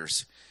the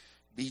years.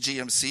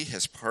 BGMC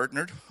has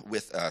partnered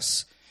with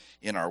us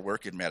in our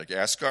work in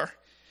Madagascar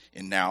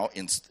and now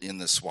in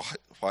the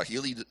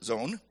Swahili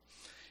zone,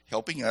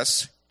 helping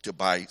us to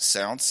buy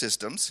sound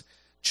systems,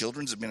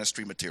 children's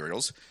ministry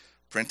materials,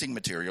 printing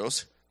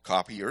materials,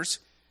 copiers,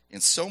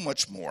 and so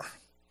much more.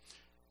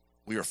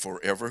 We are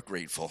forever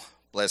grateful.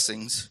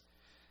 Blessings,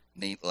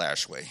 Nate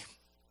Lashway.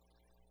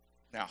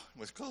 Now,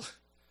 what's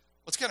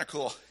kind of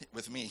cool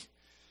with me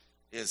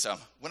is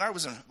when I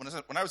was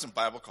in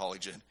Bible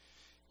college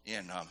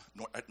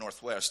at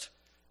Northwest,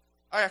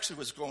 I actually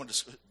was going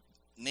to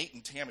Nate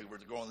and Tammy were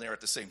going there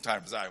at the same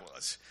time as I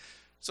was.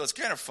 So it's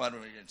kind of fun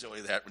when you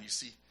enjoy that, when you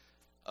see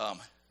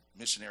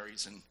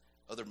missionaries and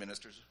other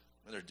ministers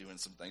when they're doing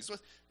some things. So it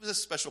was a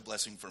special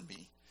blessing for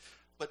me.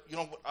 But you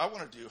know what I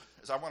want to do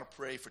is I want to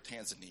pray for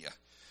Tanzania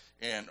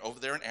and over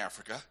there in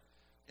Africa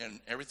and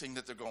everything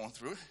that they're going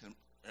through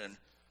and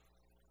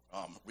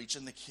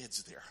reaching the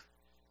kids there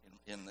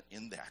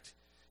in that.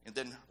 And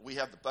then we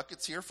have the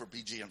buckets here for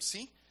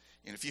BGMC.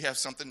 And if you have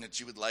something that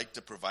you would like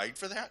to provide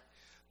for that,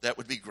 that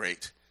would be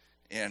great.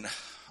 And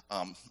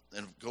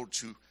go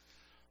to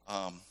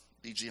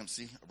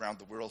BGMC around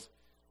the world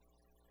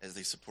as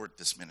they support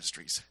these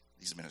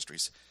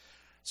ministries.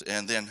 So,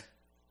 and then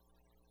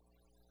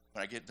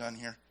when I get done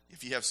here,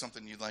 if you have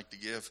something you'd like to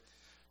give,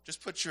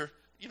 just put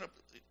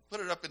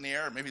it up in the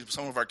air. Maybe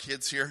some of our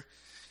kids here,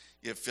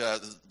 if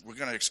we're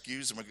going to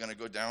excuse and we're going to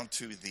go down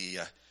to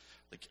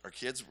our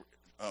kids,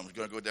 we're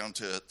going to go down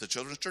to the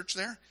children's church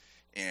there,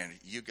 and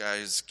you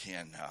guys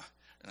can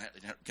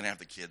have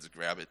the kids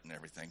grab it and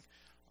everything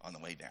on the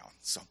way down.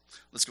 So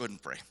let's go ahead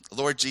and pray.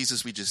 Lord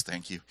Jesus, we just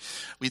thank you.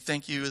 We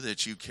thank you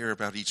that you care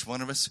about each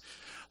one of us.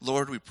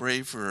 Lord, we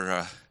pray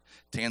for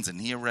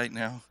Tanzania right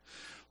now.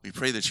 We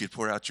pray that you'd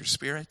pour out your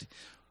Spirit.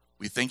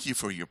 We thank you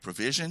for your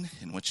provision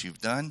and what you've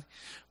done.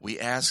 We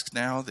ask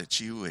now that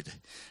you would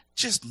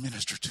just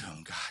minister to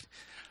them, God,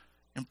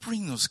 and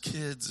bring those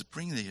kids,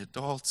 bring the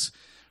adults,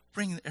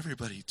 bring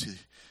everybody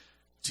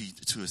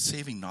to a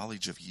saving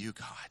knowledge of you,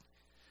 God.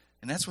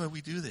 And that's why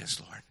we do this,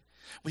 Lord.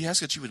 We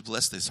ask that you would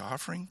bless this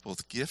offering,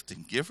 both gift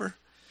and giver,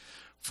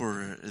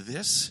 for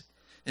this.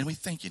 And we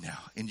thank you now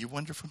in your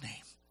wonderful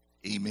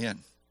name. Amen.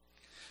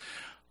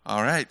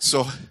 All right,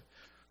 so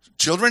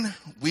children,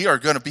 we are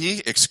going to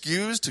be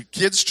excused to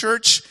kids'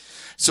 church.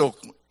 So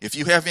if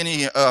you have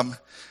any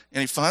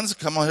funds,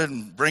 come ahead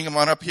and bring them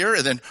on up here.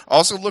 And then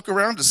also look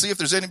around to see if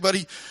there's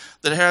anybody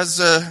that has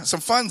some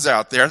funds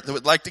out there that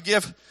would like to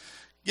give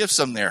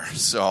some there.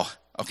 So,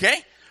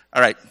 okay?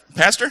 All right,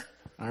 Pastor?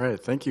 All right,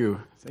 thank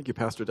you. Thank you,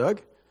 Pastor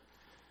Doug.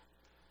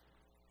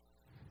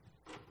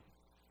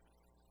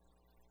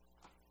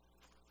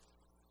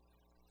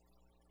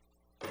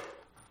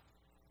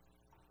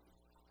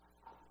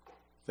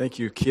 Thank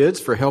you, kids,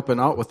 for helping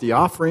out with the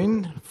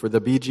offering for the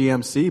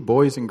BGMC,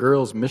 Boys and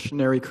Girls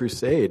Missionary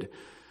Crusade.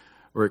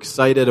 We're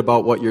excited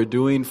about what you're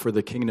doing for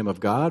the kingdom of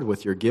God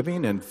with your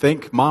giving, and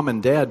thank Mom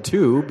and Dad,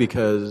 too,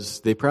 because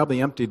they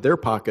probably emptied their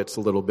pockets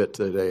a little bit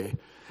today.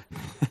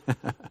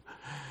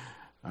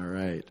 All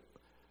right.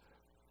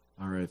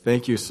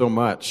 Thank you so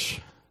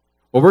much.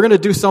 Well, we're going to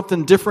do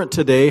something different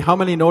today. How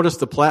many notice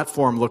the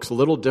platform looks a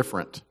little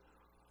different?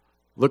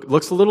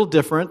 Looks a little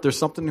different. There's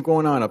something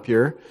going on up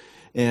here.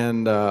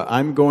 And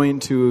I'm going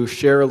to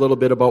share a little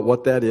bit about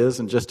what that is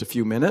in just a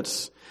few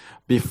minutes.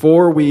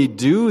 Before we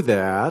do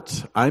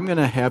that, I'm going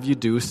to have you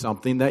do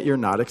something that you're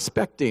not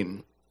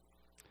expecting.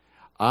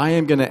 I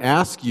am going to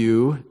ask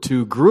you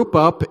to group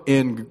up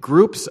in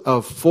groups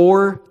of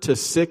 4 to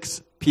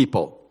 6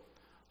 people.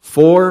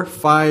 4,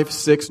 5,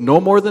 6, no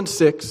more than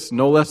 6,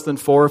 no less than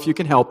 4 if you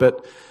can help it.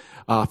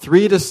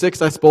 3 to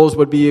 6, I suppose,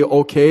 would be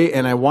okay.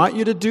 And I want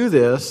you to do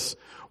this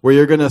where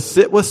you're going to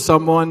sit with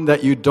someone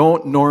that you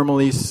don't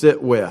normally sit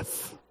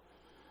with.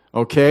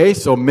 Okay,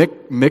 so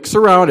mix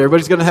around.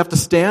 Everybody's going to have to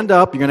stand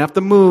up. You're going to have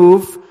to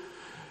move.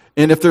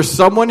 And if there's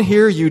someone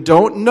here you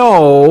don't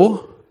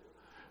know,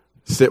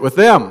 sit with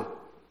them.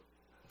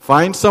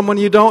 Find someone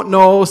you don't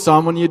know,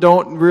 someone you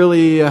don't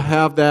really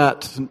have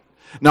that.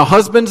 Now,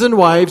 husbands and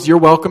wives, you're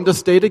welcome to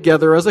stay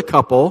together as a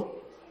couple.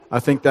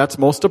 I think that's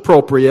most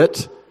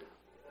appropriate.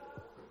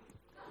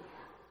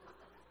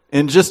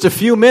 In just a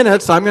few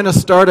minutes, I'm going to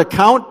start a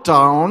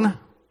countdown.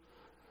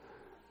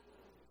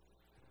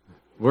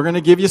 We're going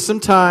to give you some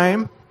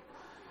time.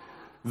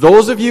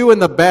 Those of you in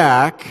the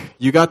back,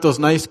 you got those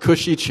nice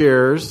cushy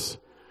chairs.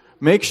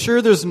 Make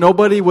sure there's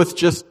nobody with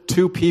just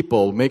 2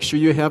 people. Make sure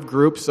you have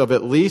groups of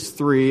at least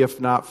 3,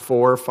 if not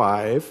 4 or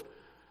 5.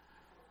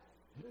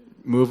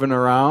 Moving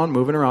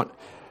around.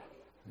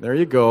 There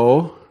you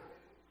go.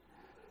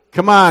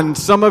 Come on,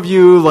 some of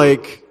you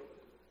like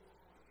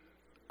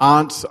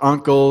aunts,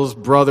 uncles,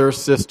 brother,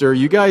 sister,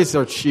 you guys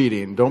are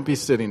cheating. Don't be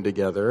sitting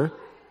together.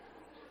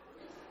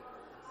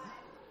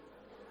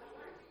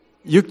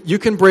 You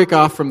can break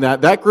off from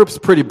that. That group's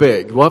pretty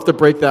big. We'll have to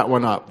break that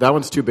one up. That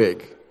one's too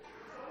big.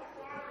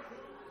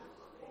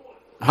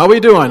 How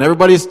we doing?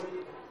 Everybody's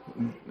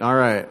all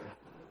right.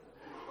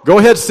 Go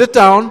ahead, sit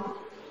down.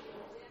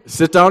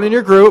 Sit down in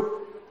your group.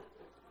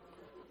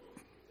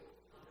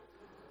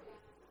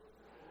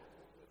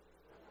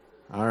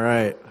 All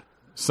right.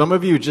 Some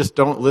of you just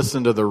don't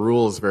listen to the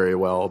rules very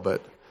well,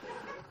 but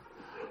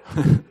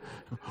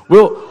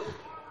we'll.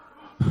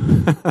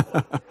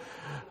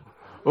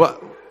 Well,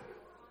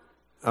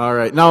 all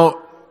right.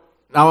 Now,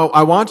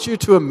 I want you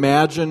to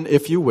imagine,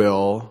 if you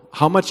will,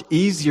 how much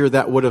easier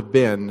that would have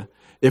been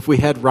if we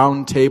had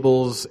round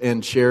tables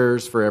and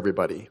chairs for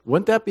everybody.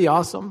 Wouldn't that be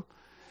awesome?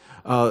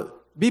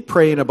 Be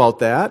praying about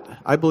that.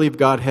 I believe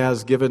God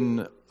has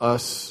given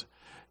us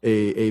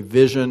a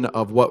vision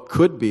of what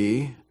could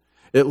be,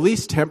 at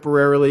least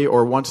temporarily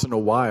or once in a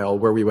while,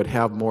 where we would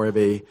have more of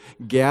a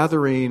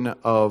gathering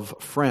of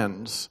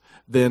friends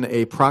than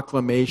a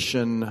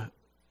proclamation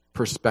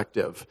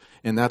perspective.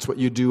 And that's what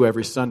you do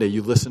every Sunday.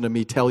 You listen to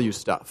me tell you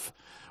stuff.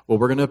 Well,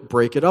 we're going to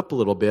break it up a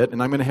little bit,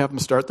 and I'm going to have them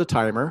start the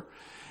timer.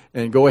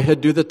 And go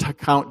ahead, do the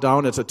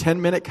countdown. It's a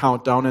 10-minute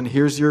countdown, and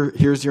here's your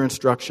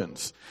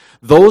instructions.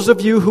 Those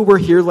of you who were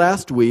here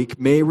last week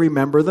may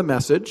remember the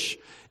message.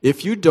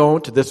 If you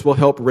don't, this will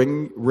help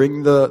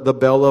ring the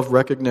bell of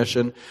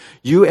recognition.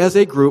 You as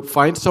a group,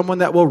 find someone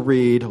that will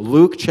read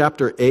Luke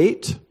chapter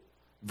 8,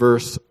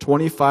 verse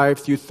 25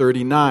 through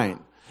 39.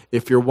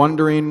 If you're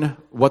wondering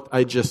what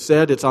I just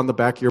said, it's on the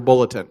back of your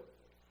bulletin.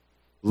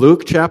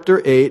 Luke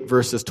chapter 8,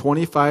 verses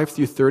 25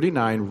 through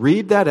 39.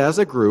 Read that as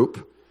a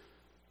group.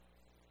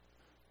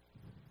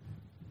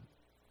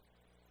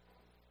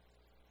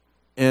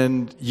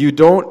 And you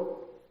don't,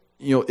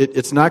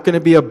 it's not going to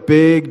be a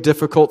big,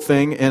 difficult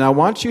thing. And I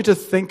want you to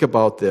think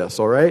about this,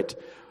 all right?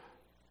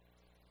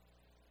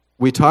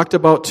 We talked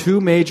about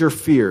two major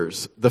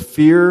fears, the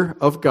fear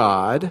of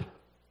God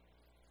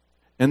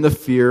and the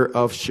fear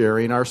of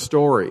sharing our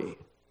story.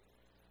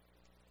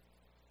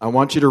 I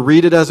want you to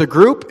read it as a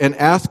group and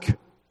ask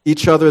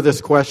each other this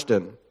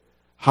question.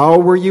 How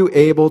were you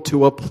able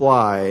to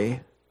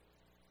apply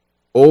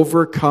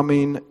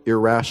overcoming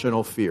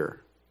irrational fear?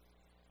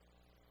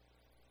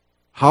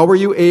 How were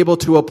you able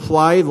to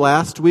apply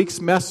last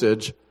week's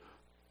message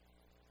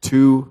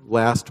to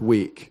last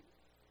week?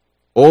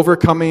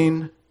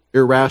 Overcoming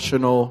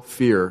irrational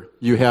fear.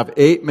 You have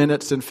 8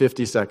 minutes and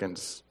 50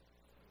 seconds.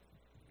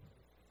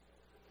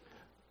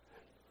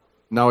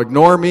 Now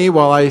ignore me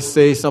while I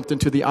say something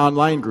to the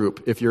online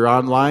group. If you're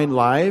online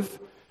live,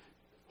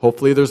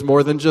 hopefully there's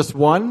more than just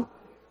one,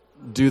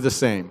 do the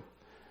same.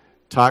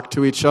 Talk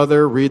to each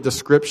other, read the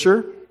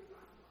scripture,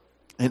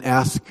 and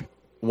ask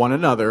one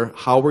another,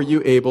 how were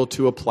you able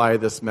to apply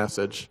this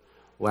message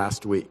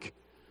last week?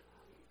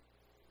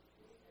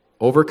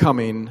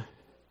 Overcoming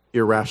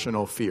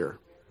irrational fear.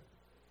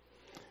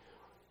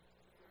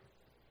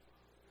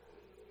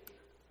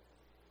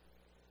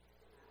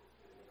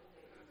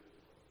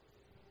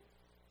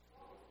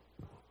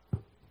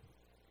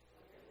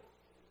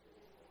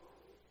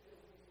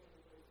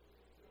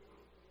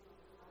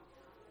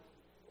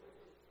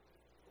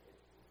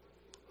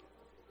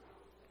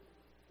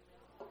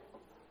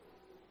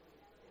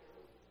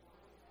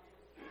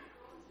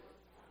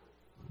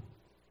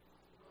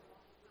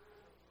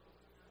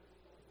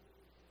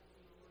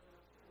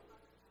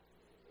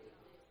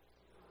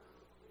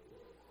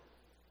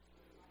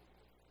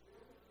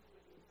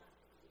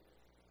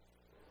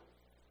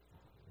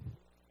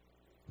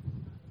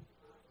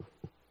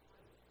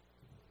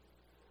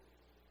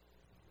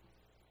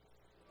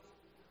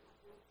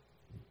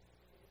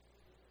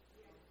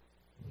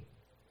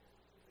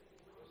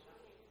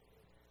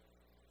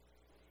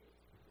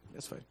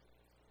 That's fine.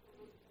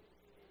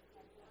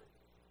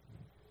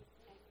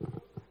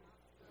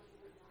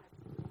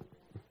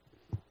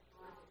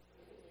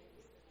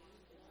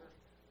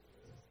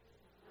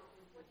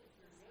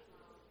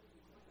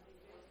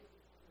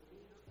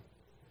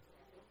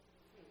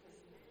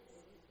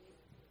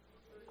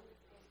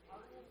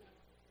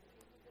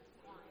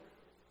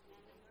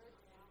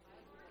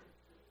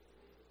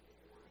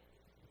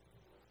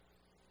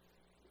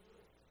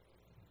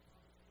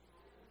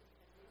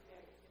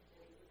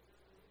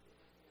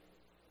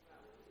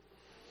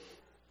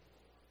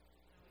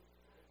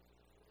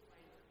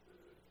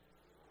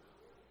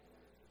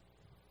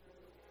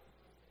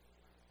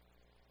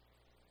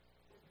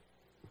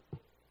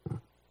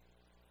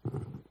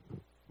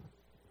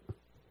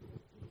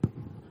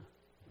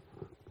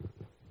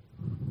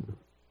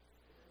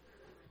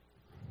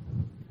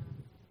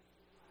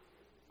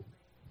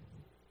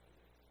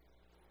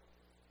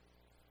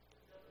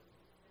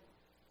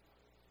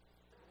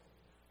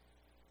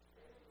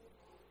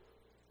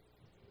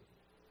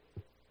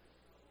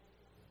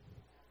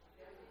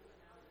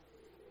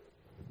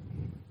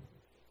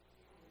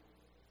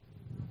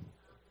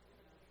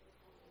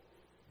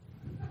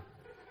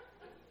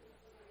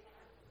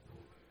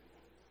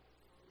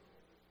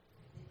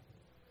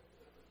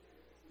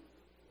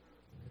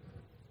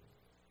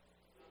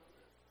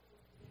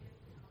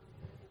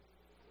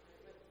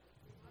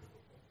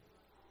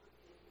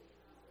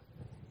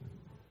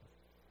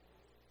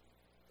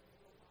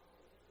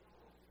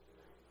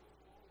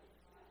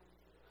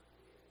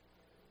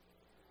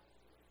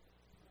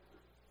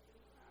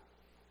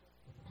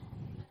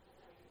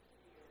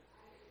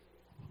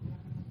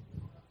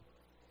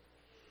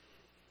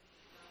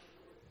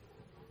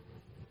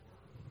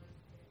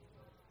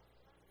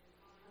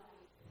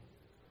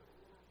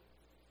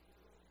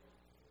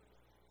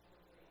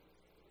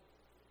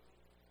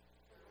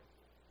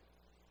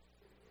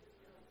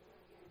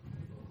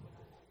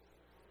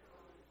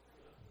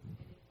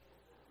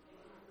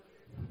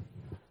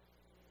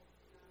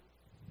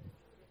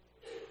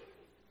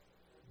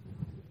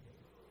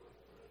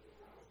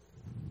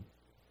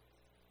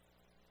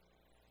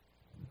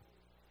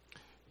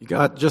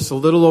 got just a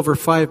little over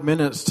 5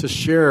 minutes to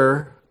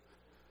share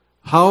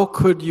how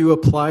could you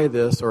apply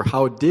this, or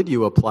how did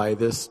you apply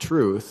this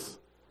truth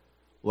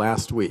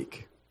last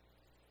week.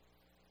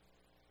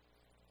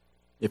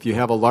 If you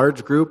have a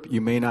large group,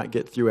 you may not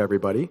get through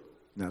everybody.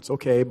 That's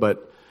okay,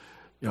 but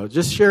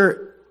just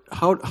share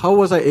how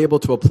was I able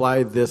to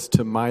apply this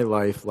to my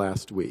life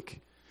last week?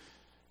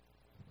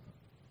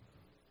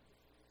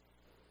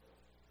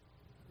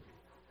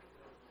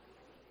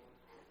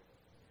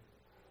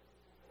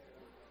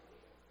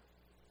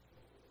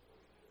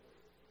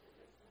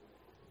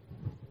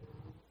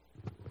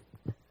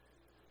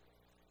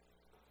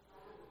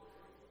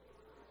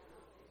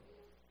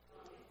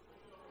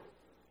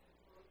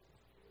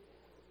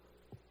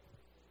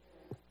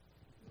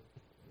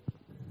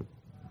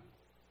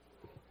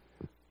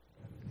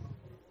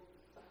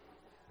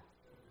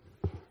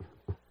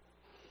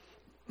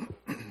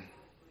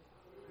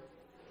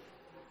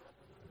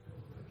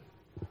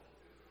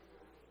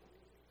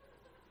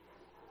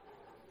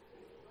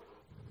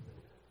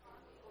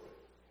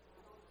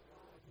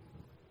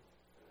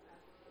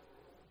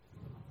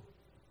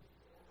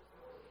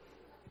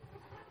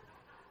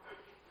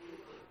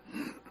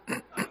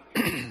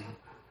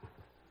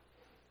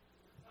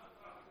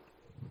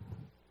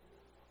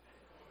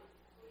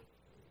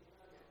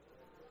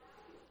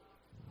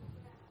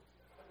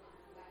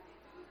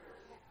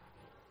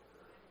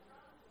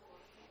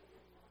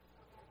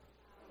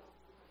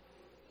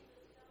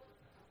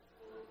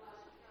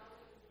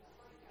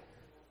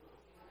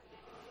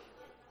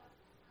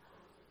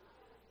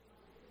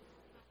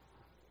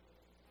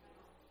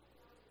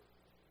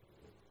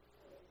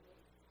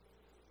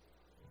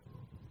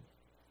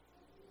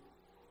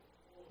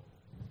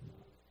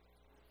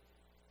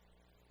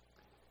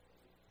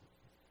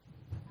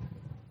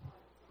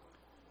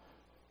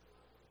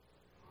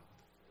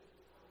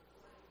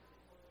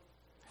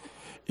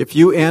 If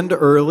you end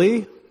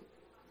early,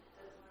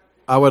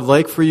 I would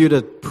like for you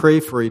to pray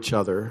for each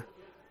other.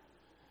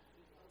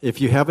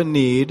 If you have a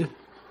need,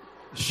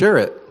 share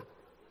it.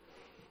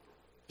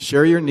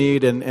 Share your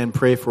need and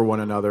pray for one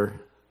another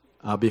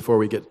before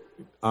we get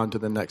on to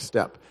the next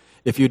step.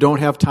 If you don't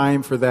have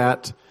time for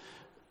that,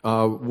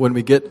 when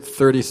we get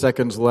 30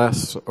 seconds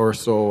less or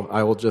so,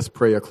 I will just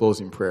pray a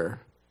closing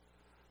prayer.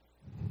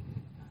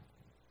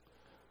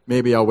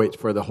 Maybe I'll wait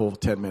for the whole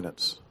 10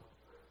 minutes.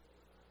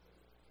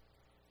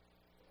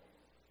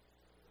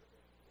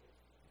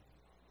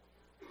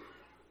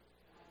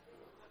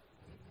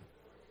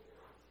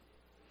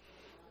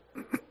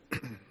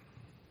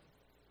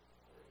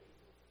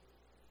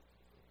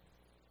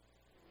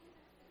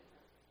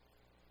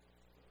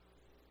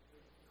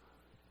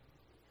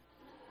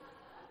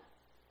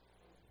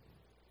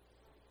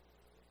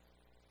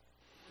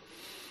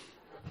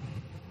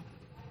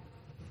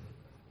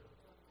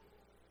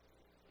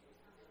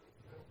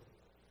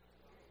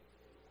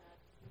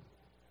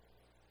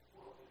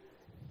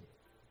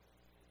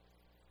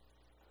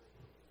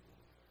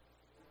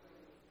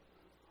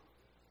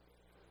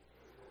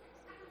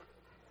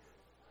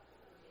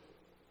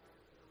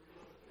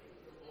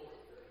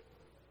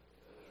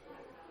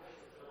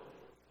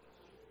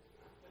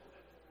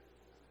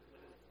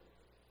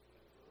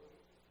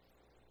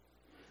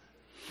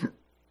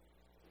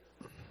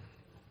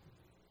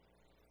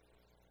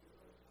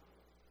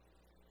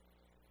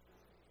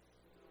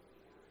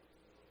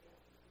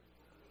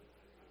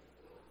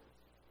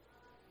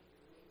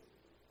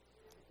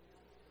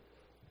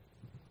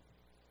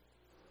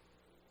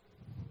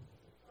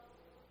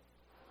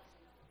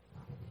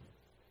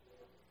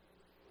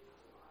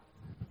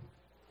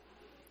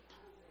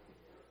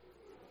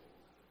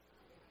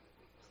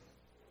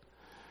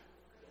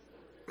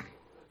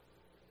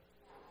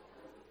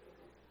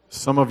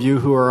 Some of you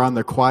who are on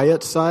the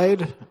quiet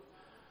side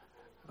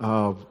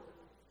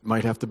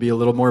might have to be a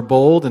little more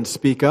bold and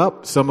speak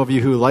up. Some of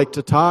you who like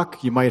to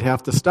talk, you might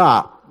have to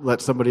stop.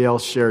 Let somebody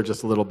else share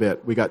just a little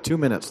bit. We got 2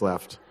 minutes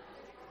left.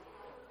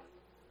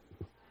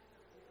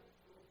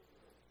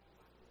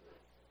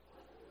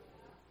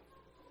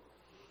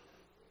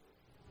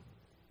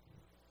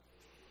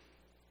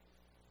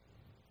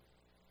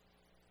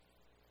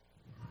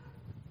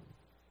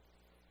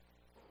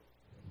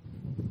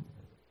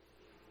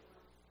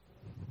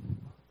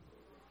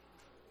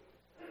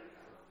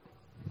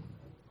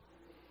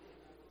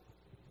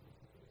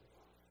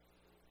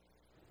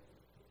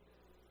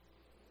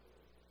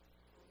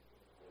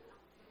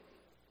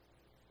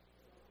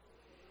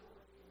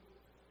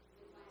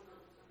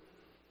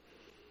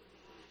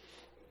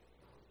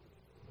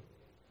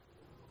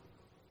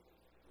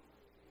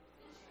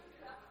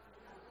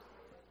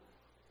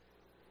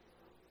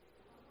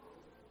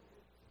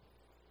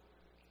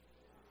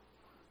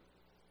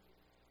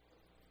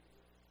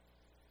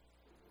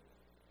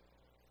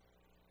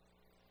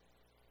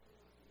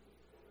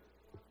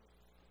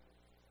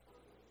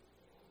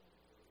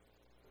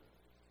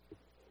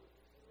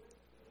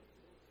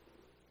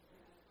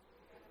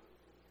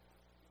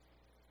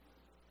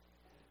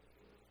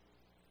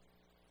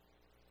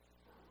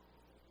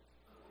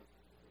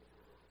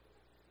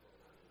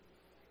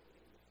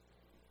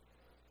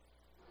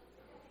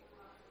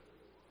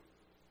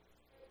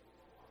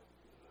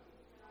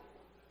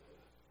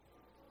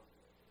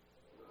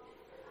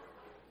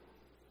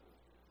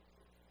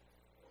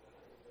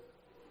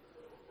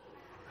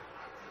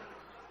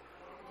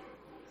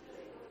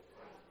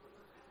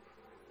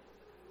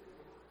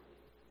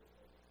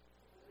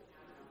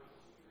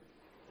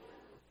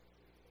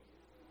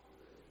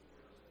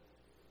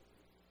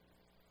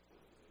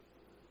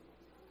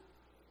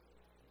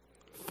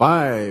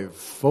 5,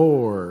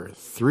 4,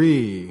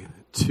 3,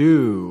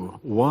 2,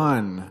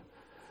 1.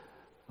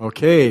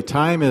 Okay,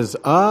 time is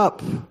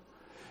up.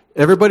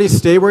 Everybody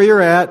stay where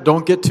you're at.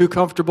 Don't get too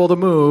comfortable to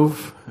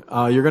move.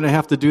 You're going to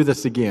have to do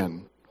this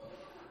again.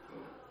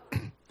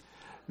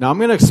 Now, I'm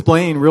going to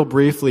explain real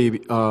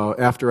briefly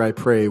after I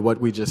pray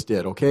what we just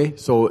did, okay?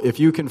 So if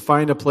you can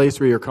find a place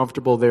where you're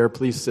comfortable there,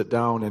 please sit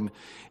down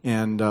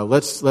and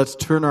let's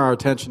turn our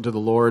attention to the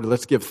Lord.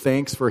 Let's give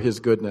thanks for His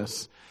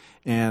goodness.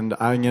 And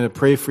I'm going to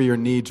pray for your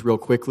needs real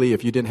quickly.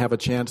 If you didn't have a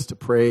chance to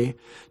pray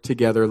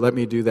together, let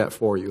me do that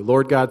for you.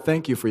 Lord God,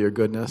 thank you for your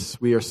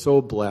goodness. We are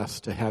so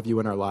blessed to have you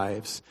in our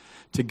lives,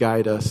 to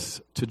guide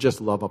us, to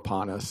just love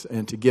upon us,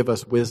 and to give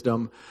us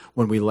wisdom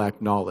when we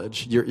lack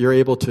knowledge. You're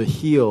able to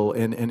heal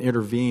and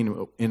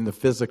intervene in the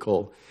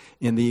physical,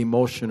 in the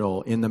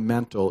emotional, in the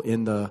mental,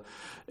 in the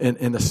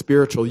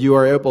spiritual. You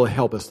are able to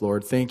help us,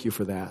 Lord. Thank you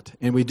for that.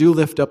 And we do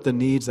lift up the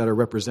needs that are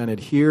represented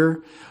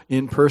here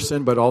in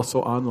person, but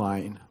also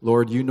online.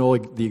 Lord, you know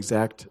the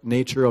exact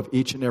nature of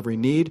each and every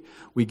need.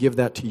 We give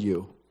that to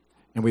you.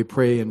 And we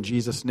pray in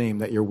Jesus' name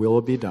that your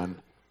will be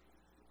done.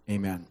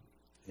 Amen.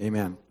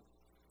 Amen.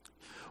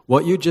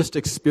 What you just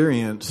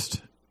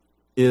experienced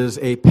is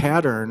a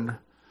pattern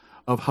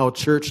of how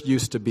church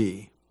used to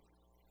be.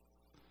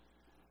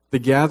 The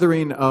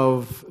gathering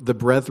of the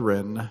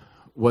brethren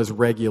was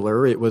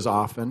regular, it was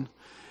often.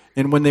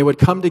 And when they would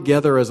come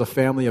together as a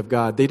family of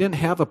God, they didn't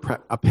have a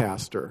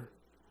pastor.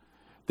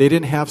 They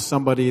didn't have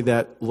somebody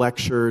that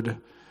lectured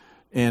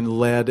and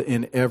led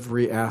in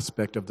every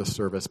aspect of the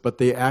service, but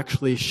they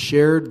actually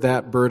shared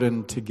that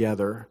burden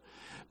together.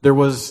 There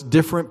was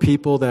different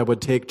people that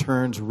would take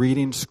turns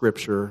reading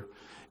Scripture,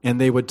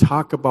 and they would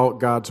talk about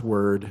God's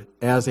Word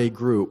as a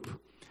group.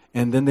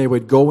 And then they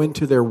would go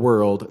into their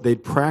world,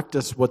 they'd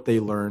practice what they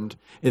learned,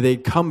 and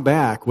they'd come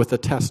back with a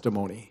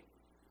testimony.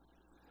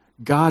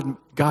 God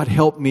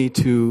helped me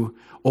to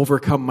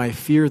overcome my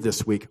fear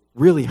this week.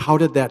 Really, how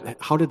did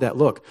that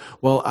look?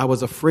 Well, I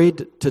was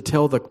afraid to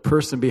tell the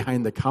person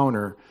behind the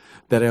counter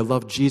that I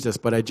loved Jesus,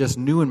 but I just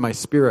knew in my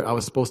spirit I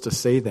was supposed to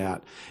say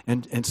that.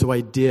 And so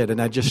I did,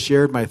 and I just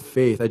shared my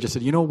faith. I just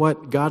said, you know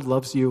what? God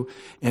loves you,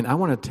 and I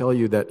want to tell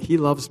you that He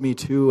loves me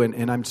too,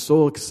 and I'm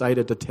so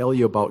excited to tell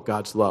you about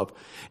God's love.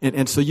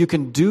 And so you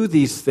can do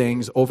these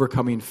things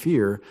overcoming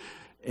fear,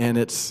 and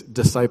it's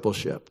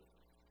discipleship.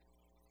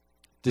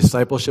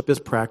 Discipleship is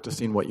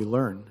practicing what you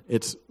learn.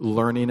 It's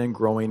learning and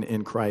growing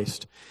in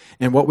Christ.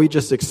 And what we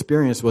just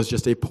experienced was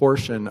just a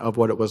portion of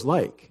what it was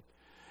like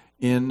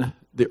in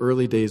the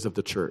early days of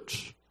the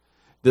church.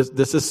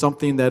 This is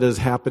something that is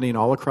happening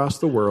all across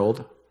the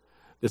world.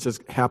 This is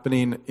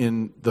happening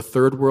in the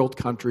third world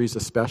countries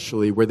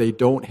especially, where they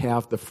don't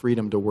have the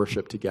freedom to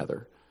worship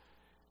together.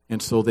 And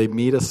so they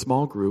meet as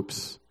small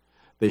groups.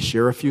 They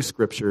share a few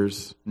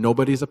scriptures.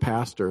 Nobody's a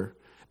pastor.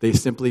 They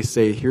simply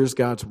say, here's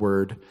God's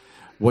word.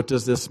 What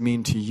does this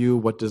mean to you?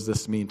 What does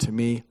this mean to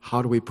me?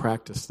 How do we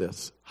practice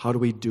this? How do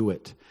we do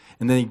it?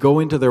 And then they go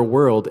into their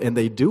world and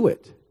they do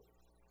it.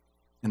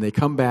 And they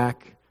come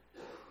back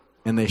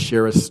and they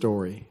share a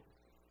story.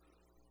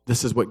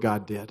 This is what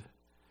God did.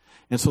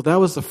 And so that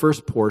was the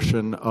first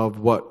portion of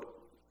what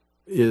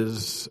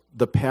is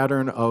the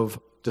pattern of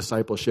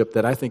discipleship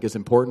that I think is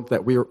important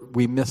that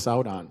we miss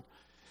out on.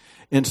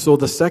 And so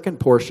the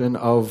second portion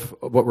of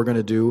what we're going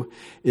to do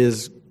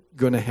is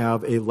going to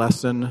have a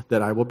lesson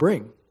that I will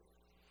bring.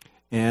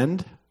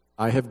 And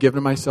I have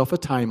given myself a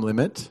time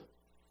limit.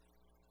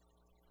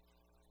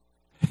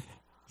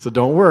 So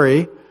don't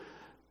worry.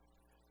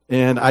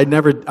 And I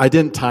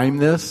didn't time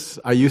this.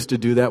 I used to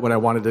do that when I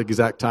wanted the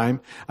exact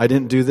time. I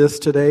didn't do this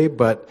today,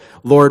 but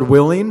Lord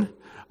willing,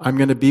 I'm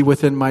going to be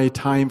within my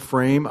time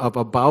frame of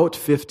about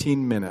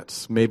 15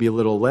 minutes, maybe a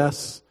little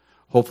less,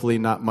 hopefully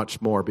not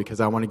much more,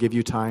 because I want to give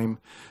you time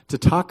to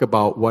talk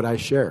about what I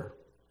share.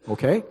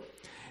 Okay?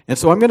 And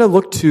so I'm going to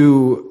look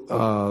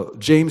to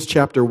James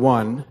chapter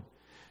 1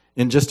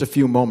 in just a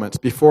few moments.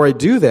 Before I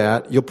do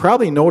that, you'll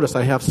probably notice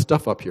I have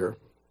stuff up here.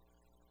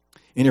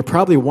 And you're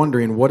probably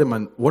wondering, what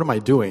am I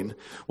doing?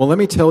 Well, let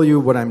me tell you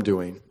what I'm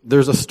doing.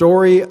 There's a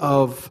story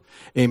of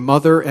a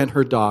mother and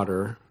her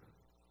daughter,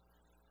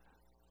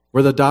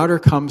 where the daughter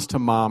comes to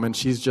mom and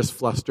she's just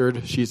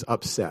flustered, she's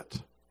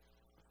upset.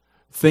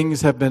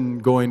 Things have been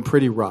going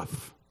pretty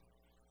rough.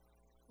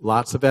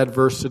 Lots of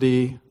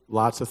adversity,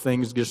 lots of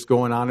things just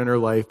going on in her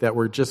life that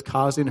were just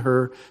causing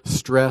her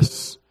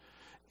stress.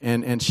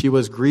 And she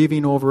was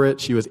grieving over it.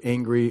 She was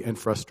angry and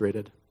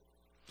frustrated.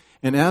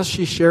 And as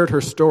she shared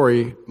her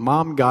story,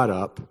 mom got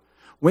up,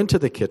 went to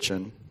the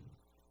kitchen,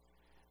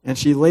 and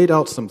she laid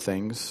out some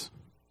things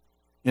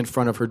in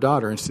front of her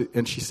daughter.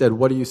 And she said,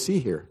 what do you see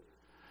here?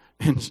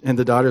 And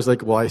the daughter's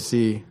like, well, I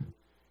see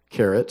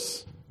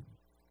carrots,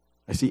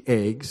 I see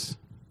eggs,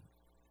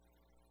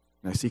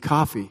 and I see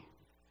coffee.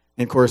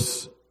 And of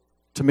course,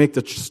 to make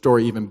the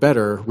story even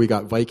better, we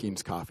got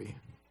Vikings coffee.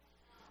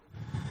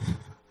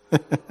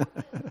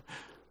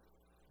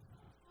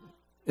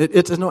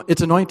 It's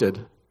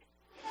anointed.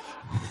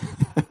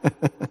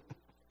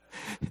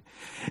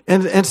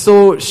 And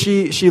so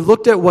she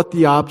looked at what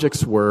the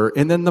objects were,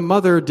 and then the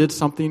mother did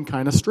something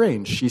kind of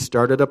strange. She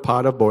started a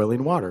pot of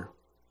boiling water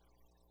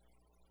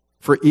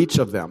for each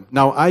of them.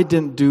 Now, I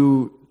didn't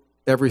do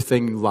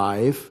everything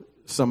live.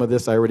 Some of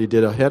this I already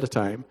did ahead of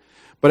time.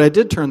 But I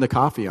did turn the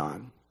coffee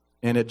on,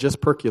 and it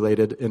just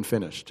percolated and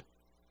finished.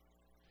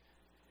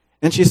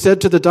 And she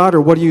said to the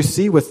daughter, "What do you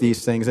see with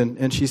these things?"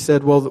 And she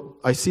said, "Well,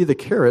 I see the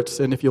carrots,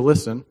 and if you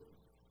listen..."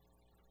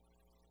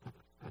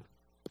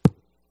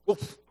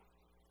 Oof.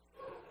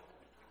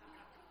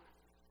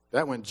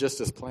 That went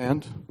just as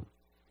planned.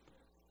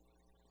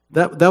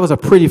 That was a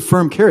pretty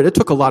firm carrot. It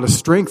took a lot of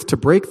strength to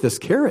break this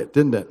carrot,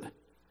 didn't it?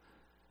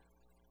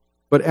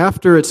 But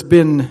after it's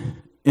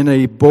been in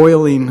a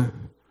boiling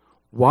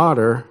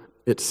water,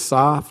 it's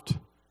soft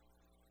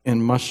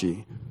and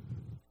mushy.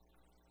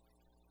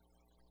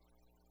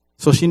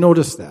 So she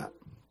noticed that.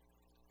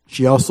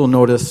 She also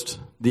noticed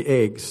the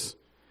eggs.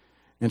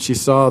 And she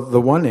saw the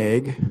one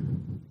egg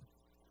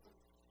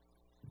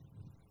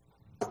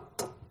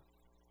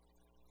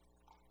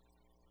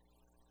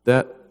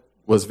that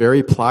was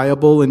very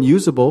pliable and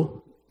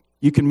usable.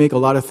 You can make a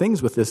lot of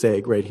things with this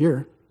egg right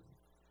here.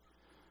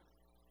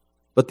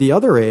 But the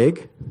other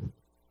egg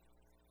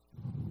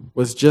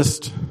was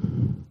just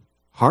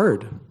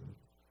hard,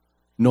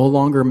 no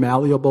longer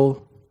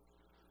malleable.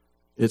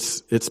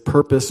 Its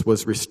purpose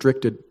was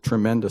restricted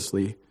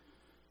tremendously.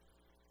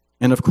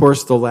 And of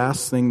course, the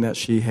last thing that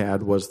she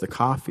had was the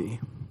coffee.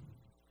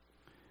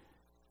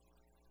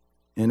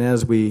 And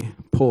as we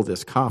pull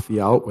this coffee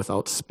out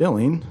without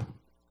spilling,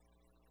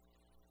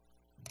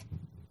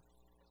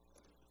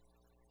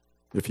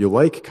 if you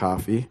like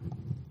coffee,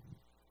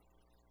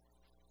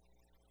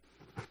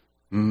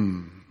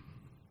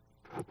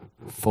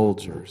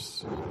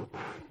 Folgers.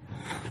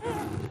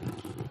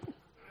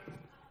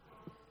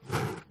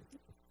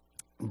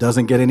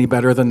 Doesn't get any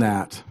better than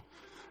that.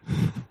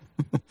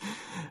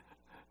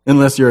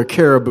 Unless you're a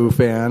Caribou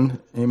fan.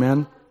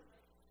 Amen?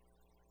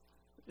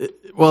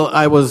 Well,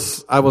 I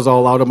was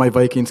all out of my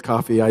Vikings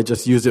coffee. I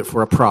just used it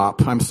for a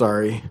prop. I'm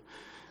sorry.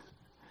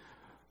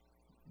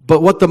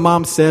 But what the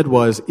mom said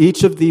was,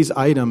 each of these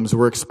items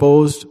were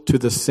exposed to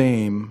the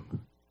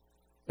same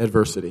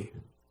adversity.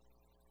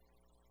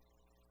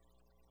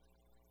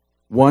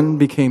 One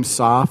became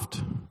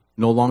soft,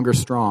 no longer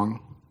strong,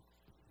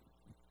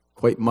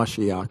 quite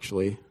mushy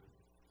actually,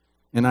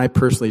 and I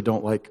personally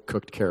don't like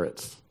cooked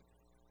carrots.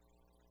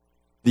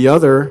 The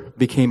other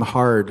became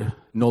hard,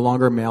 no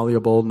longer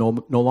malleable,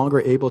 no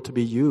longer able to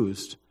be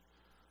used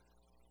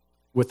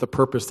with the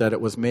purpose that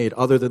it was made,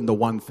 other than the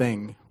one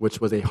thing, which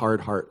was a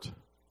hard heart.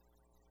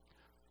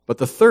 But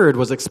the third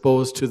was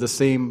exposed to the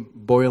same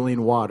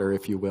boiling water,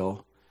 if you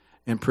will,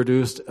 and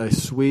produced a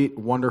sweet,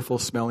 wonderful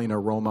smelling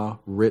aroma,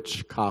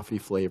 rich coffee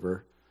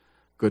flavor,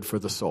 good for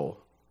the soul.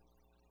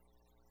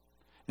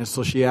 And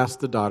so she asked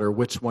the daughter,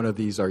 "Which one of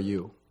these are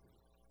you?"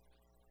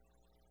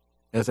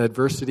 As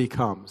adversity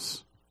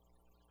comes,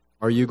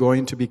 are you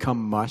going to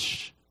become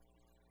mush,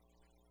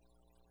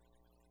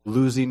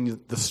 losing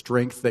the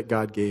strength that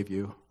God gave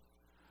you?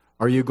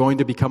 Are you going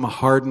to become a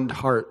hardened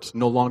heart,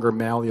 no longer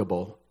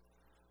malleable?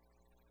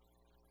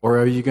 Or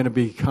are you going to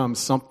become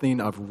something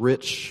of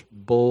rich,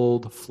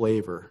 bold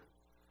flavor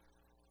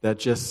that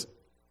just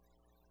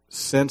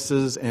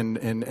senses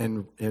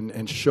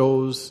and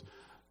shows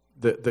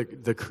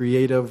the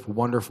creative,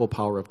 wonderful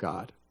power of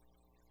God?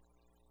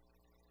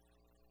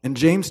 And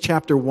James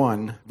chapter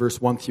 1,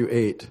 verse 1 through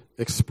 8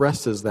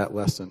 expresses that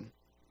lesson.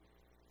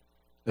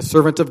 A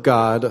servant of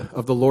God,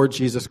 of the Lord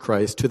Jesus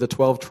Christ, to the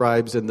 12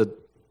 tribes in the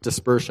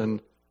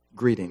dispersion,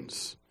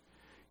 greetings.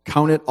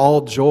 Count it all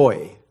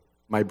joy,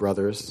 my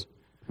brothers,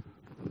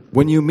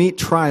 when you meet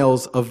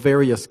trials of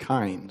various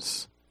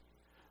kinds.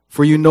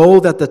 For you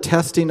know that the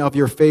testing of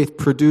your faith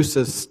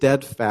produces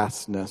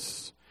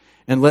steadfastness.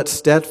 And let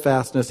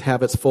steadfastness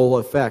have its full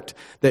effect,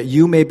 that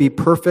you may be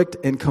perfect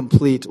and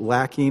complete,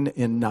 lacking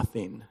in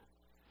nothing.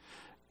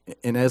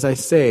 And as I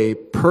say,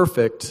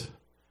 perfect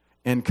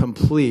and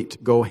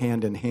complete go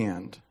hand in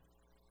hand.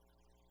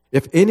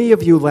 If any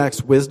of you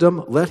lacks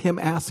wisdom, let him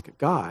ask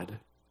God,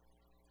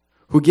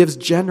 who gives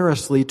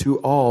generously to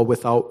all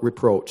without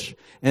reproach,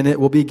 and it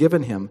will be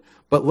given him.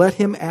 But let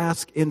him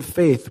ask in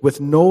faith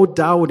with no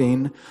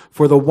doubting,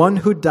 for the one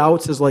who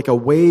doubts is like a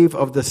wave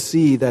of the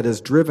sea that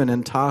is driven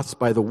and tossed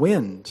by the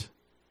wind.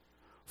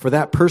 For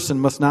that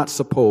person must not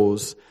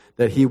suppose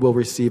that he will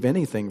receive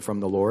anything from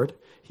the Lord.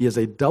 He is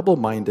a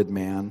double-minded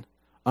man,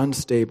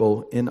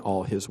 unstable in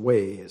all his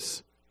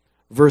ways.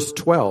 Verse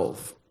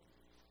 12.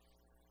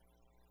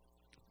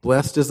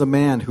 Blessed is the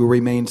man who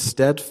remains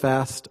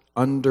steadfast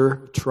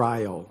under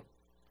trial.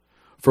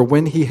 For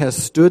when he has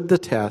stood the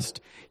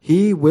test,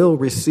 he will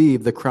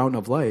receive the crown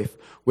of life,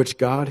 which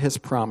God has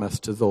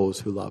promised to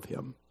those who love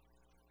him.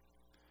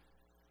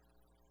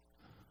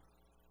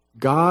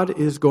 God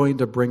is going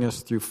to bring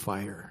us through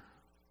fire.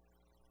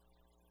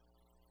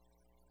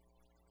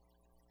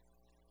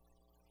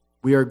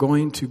 We are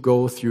going to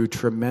go through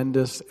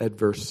tremendous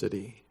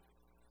adversity.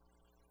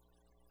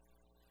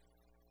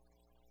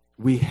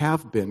 We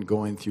have been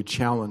going through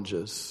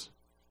challenges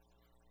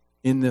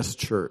in this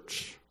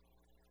church,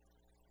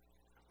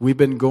 we've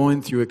been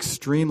going through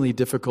extremely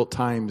difficult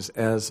times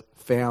as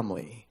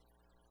family.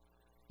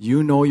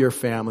 You know your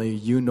family,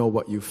 you know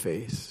what you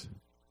face.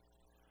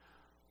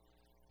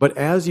 But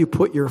as you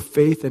put your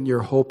faith and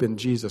your hope in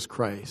Jesus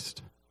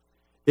Christ,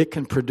 it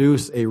can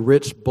produce a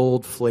rich,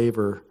 bold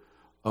flavor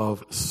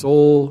of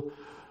soul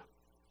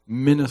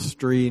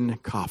ministering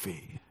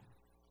coffee.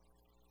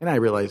 And I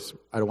realize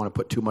I don't want to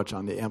put too much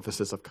on the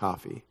emphasis of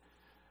coffee.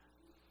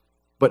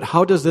 But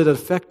how does it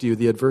affect you,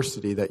 the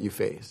adversity that you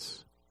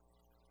face?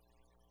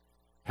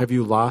 Have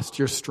you lost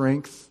your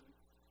strength?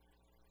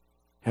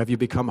 Have you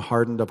become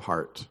hardened of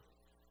heart?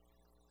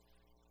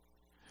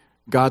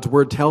 God's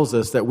word tells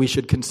us that we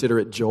should consider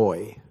it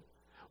joy.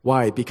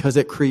 Why? Because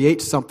it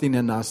creates something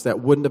in us that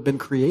wouldn't have been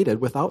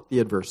created without the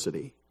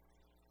adversity.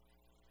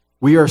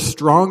 We are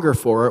stronger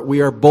for it.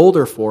 We are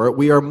bolder for it.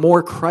 We are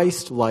more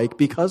Christ-like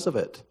because of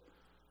it.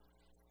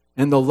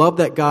 And the love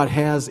that God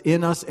has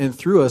in us and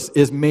through us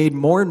is made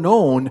more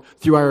known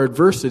through our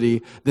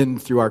adversity than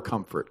through our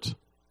comfort.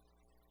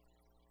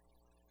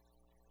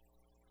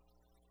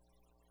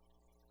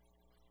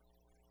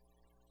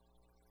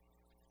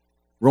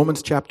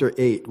 Romans chapter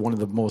 8, one of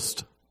the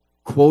most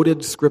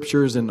quoted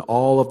scriptures in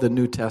all of the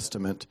New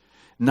Testament,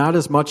 not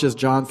as much as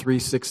John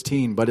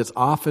 3:16, but it's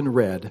often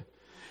read.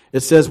 It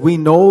says, "We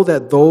know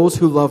that those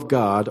who love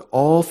God,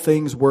 all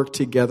things work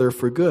together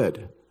for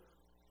good,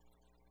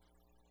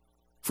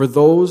 for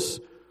those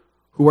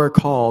who are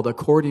called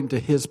according to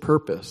His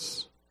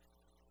purpose."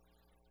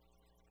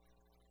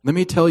 Let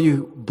me tell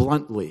you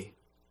bluntly,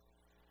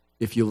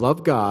 if you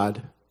love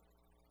God,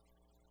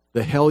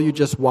 the hell you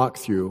just walked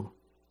through,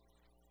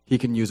 He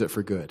can use it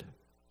for good.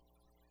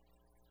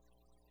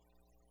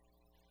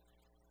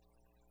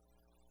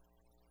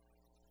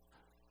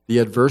 The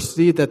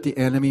adversity that the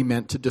enemy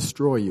meant to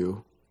destroy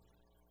you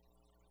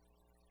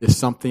is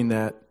something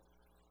that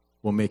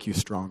will make you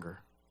stronger.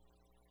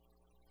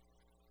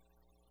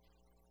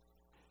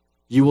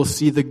 You will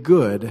see the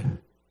good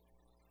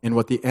in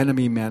what the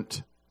enemy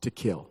meant to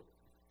kill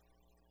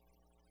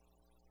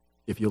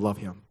if you love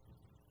Him.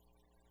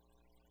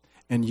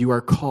 And you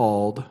are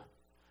called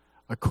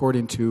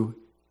according to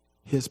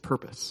His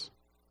purpose.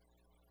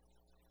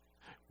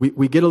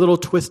 We get a little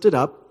twisted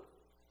up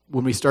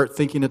when we start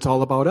thinking it's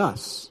all about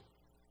us.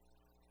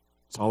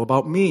 It's all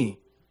about me.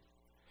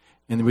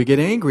 And we get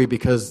angry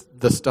because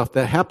the stuff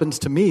that happens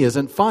to me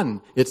isn't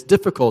fun. It's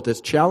difficult.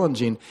 It's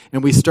challenging.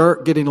 And we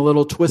start getting a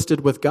little twisted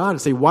with God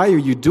and say, "Why are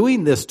you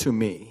doing this to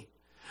me?"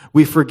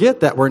 We forget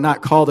that we're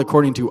not called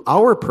according to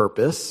our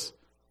purpose.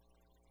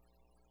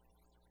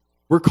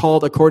 We're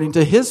called according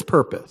to His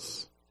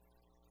purpose.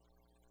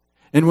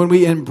 And when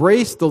we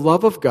embrace the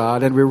love of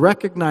God and we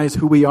recognize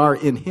who we are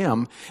in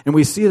Him, and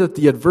we see that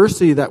the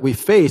adversity that we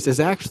face is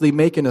actually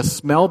making us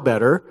smell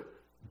better,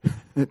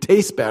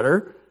 taste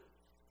better,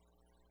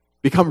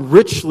 become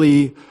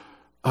richly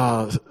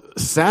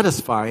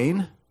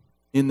satisfying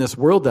in this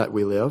world that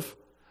we live,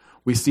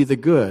 we see the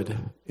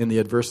good in the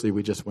adversity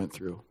we just went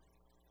through.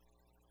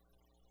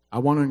 I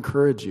want to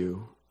encourage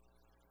you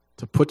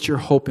to put your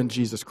hope in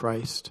Jesus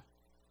Christ.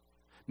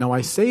 Now,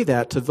 I say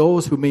that to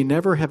those who may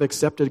never have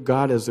accepted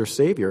God as their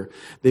Savior.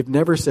 They've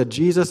never said,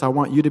 "Jesus, I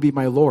want you to be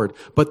my Lord."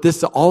 But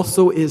this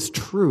also is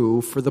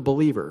true for the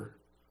believer.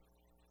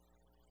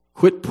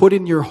 Quit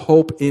putting your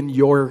hope in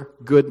your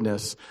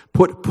goodness.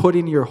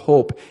 Putting your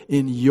hope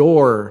in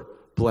your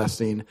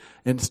blessing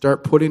and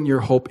start putting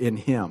your hope in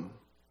Him,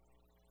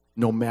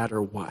 no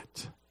matter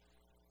what.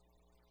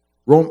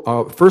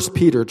 1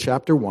 Peter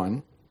chapter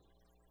 1,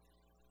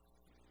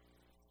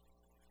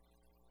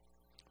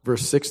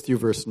 verse 6 through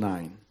verse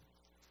 9.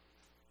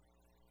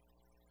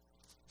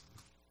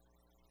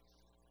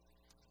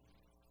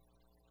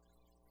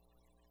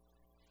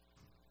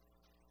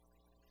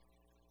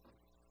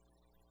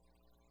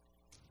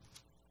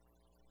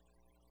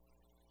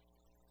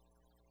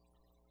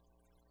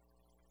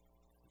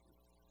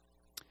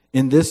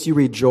 "In this you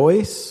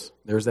rejoice,"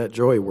 there's that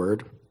joy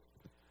word,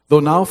 "though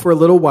now for a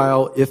little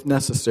while, if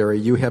necessary,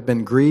 you have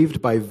been grieved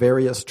by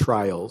various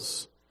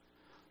trials,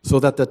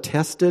 so that the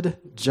tested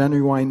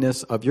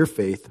genuineness of your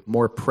faith,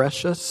 more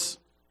precious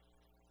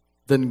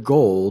than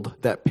gold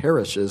that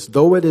perishes,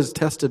 though it is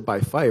tested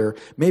by fire,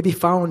 may be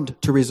found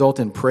to result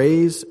in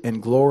praise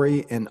and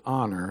glory and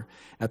honor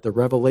at the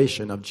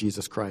revelation of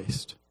Jesus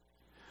Christ.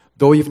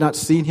 Though you've not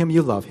seen Him,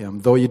 you love Him.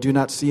 Though you do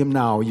not see Him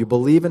now, you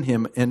believe in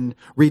Him and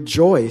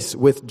rejoice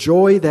with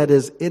joy that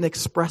is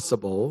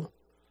inexpressible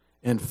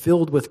and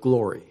filled with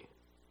glory,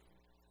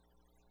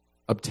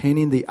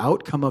 obtaining the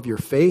outcome of your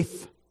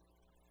faith,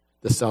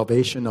 the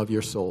salvation of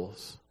your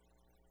souls."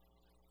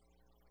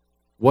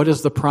 What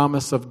is the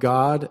promise of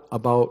God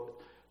about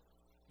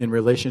in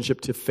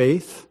relationship to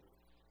faith?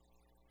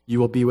 You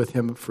will be with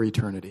Him for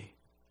eternity.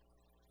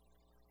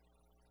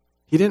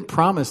 He didn't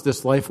promise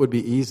this life would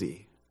be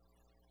easy.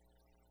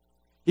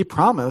 He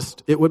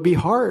promised it would be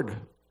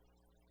hard.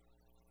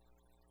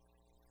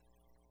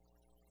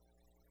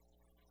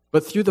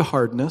 But through the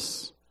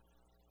hardness,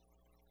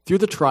 through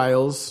the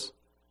trials,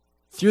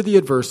 through the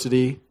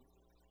adversity,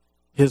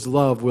 His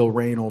love will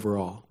reign over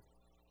all.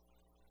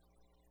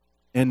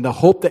 And the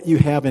hope that you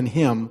have in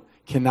Him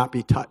cannot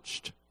be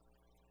touched.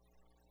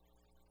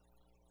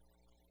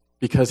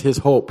 Because His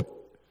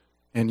hope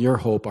and your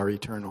hope are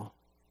eternal.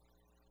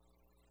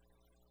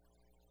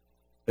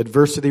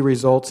 Adversity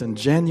results in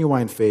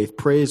genuine faith,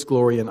 praise,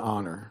 glory, and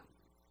honor.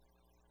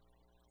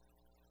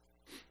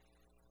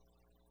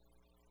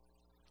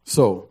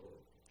 So,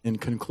 in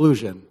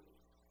conclusion,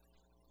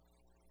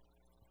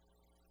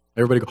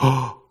 everybody go,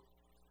 oh,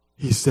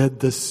 he said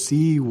the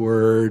C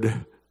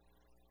word.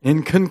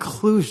 In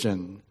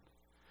conclusion,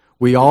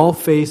 we all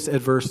face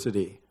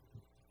adversity.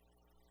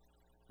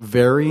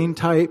 Varying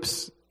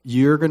types.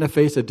 You're going to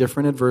face a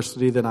different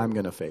adversity than I'm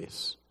going to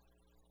face.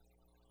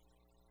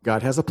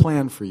 God has a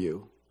plan for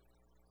you.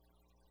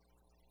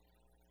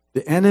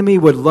 The enemy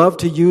would love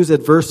to use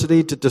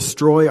adversity to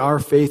destroy our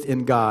faith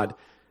in God.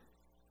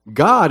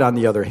 God, on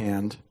the other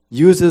hand,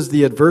 uses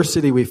the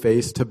adversity we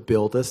face to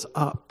build us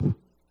up,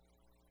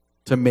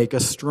 to make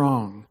us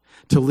strong,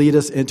 to lead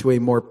us into a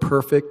more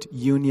perfect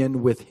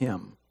union with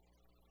Him.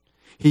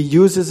 He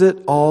uses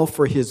it all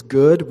for His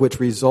good, which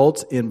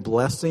results in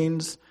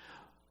blessings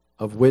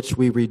of which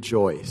we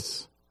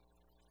rejoice.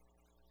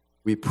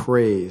 We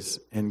praise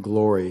and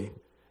glory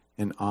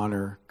and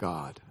honor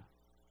God.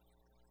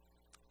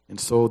 And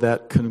so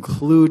that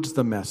concludes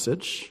the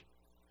message.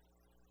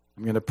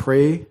 I'm going to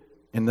pray,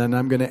 and then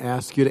I'm going to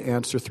ask you to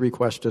answer 3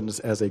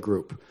 questions as a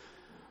group.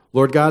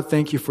 Lord God,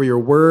 thank you for your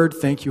word.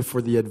 Thank you for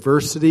the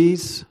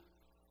adversities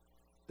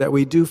that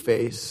we do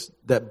face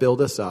that build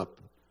us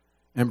up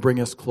and bring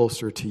us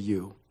closer to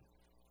you.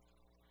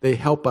 They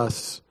help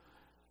us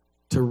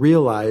to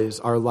realize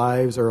our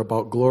lives are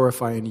about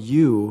glorifying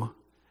you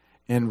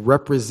and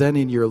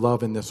representing your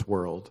love in this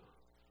world.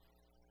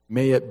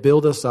 May it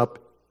build us up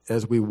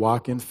as we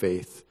walk in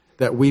faith,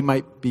 that we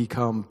might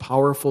become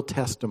powerful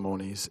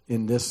testimonies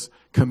in this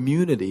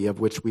community of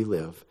which we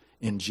live.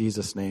 In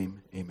Jesus'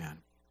 name, amen.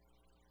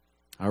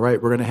 All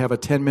right, we're going to have a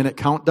 10-minute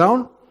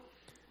countdown.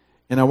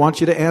 And I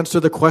want you to answer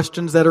the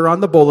questions that are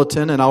on the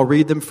bulletin, and I'll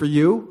read them for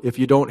you. If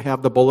you don't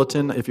have the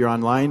bulletin, if you're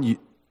online,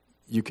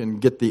 you can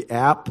get the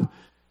app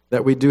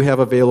that we do have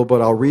available.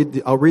 But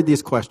I'll read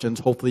these questions.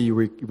 Hopefully you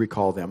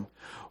recall them.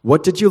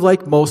 What did you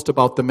like most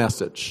about the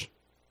message?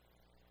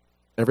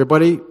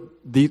 Everybody,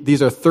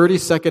 these are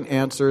 30-second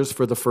answers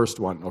for the first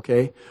one,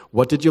 okay?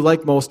 What did you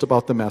like most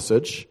about the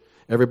message?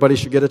 Everybody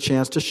should get a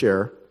chance to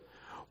share.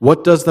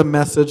 What does the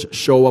message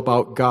show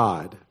about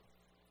God?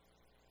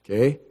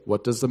 Okay,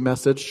 what does the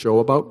message show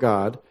about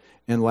God?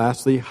 And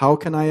lastly, how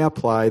can I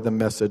apply the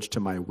message to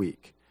my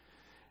week?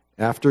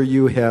 After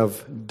you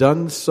have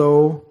done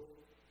so,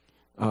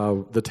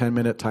 the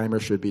 10-minute timer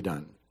should be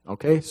done.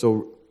 Okay,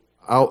 so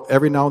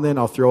every now and then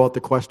I'll throw out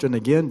the question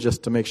again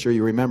just to make sure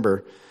you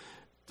remember.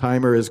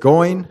 Timer is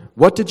going.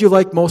 What did you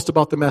like most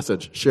about the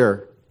message?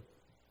 Share.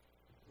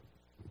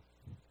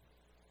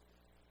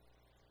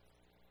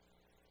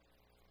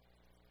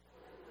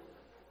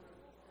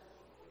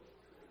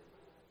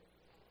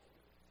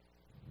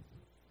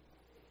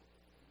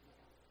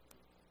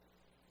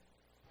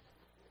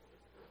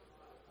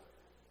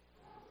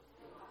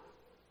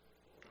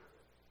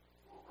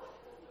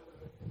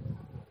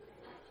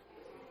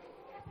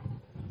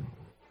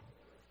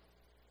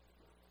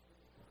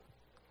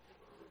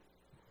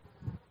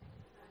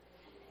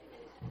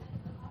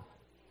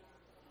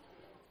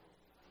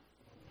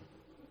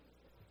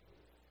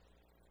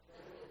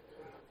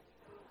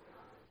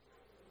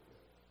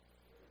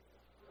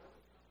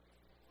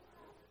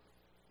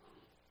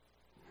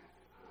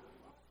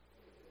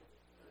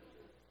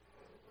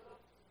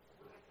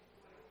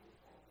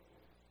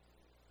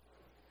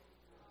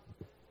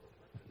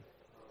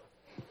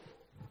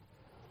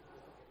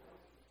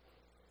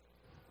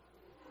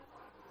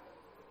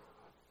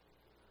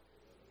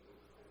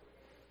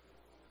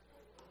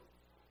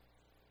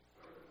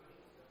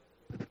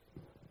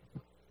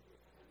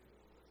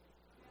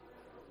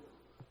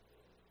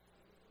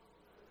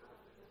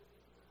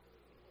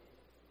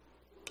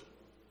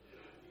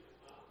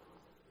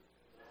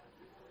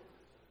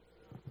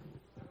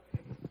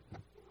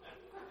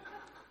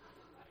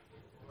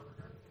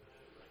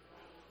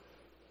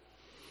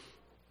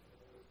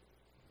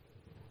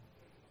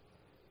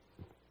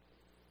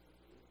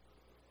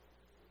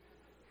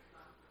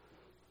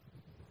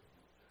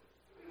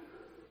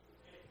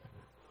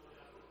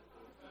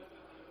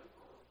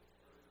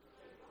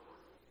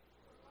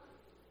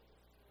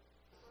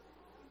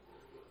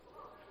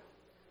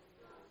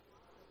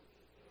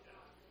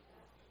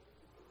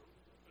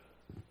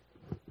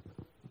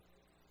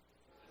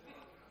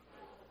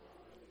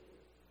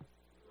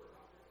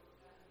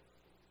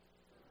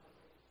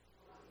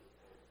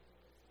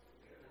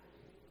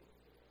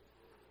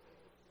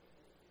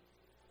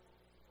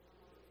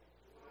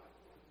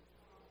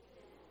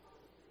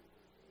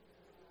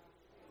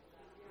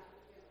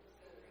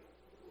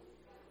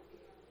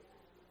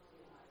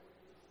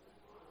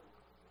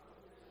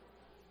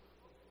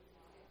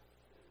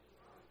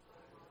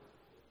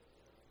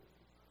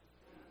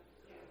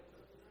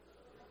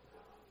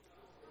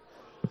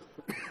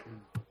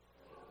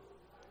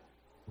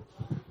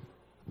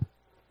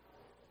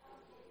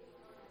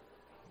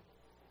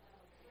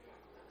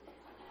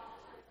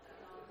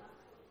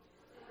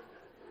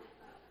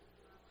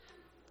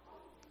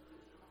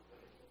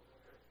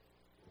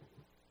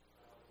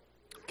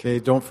 Okay,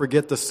 don't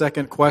forget the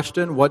second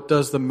question. What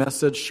does the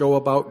message show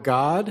about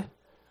God?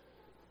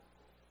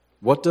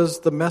 What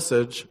does the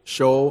message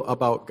show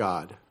about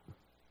God?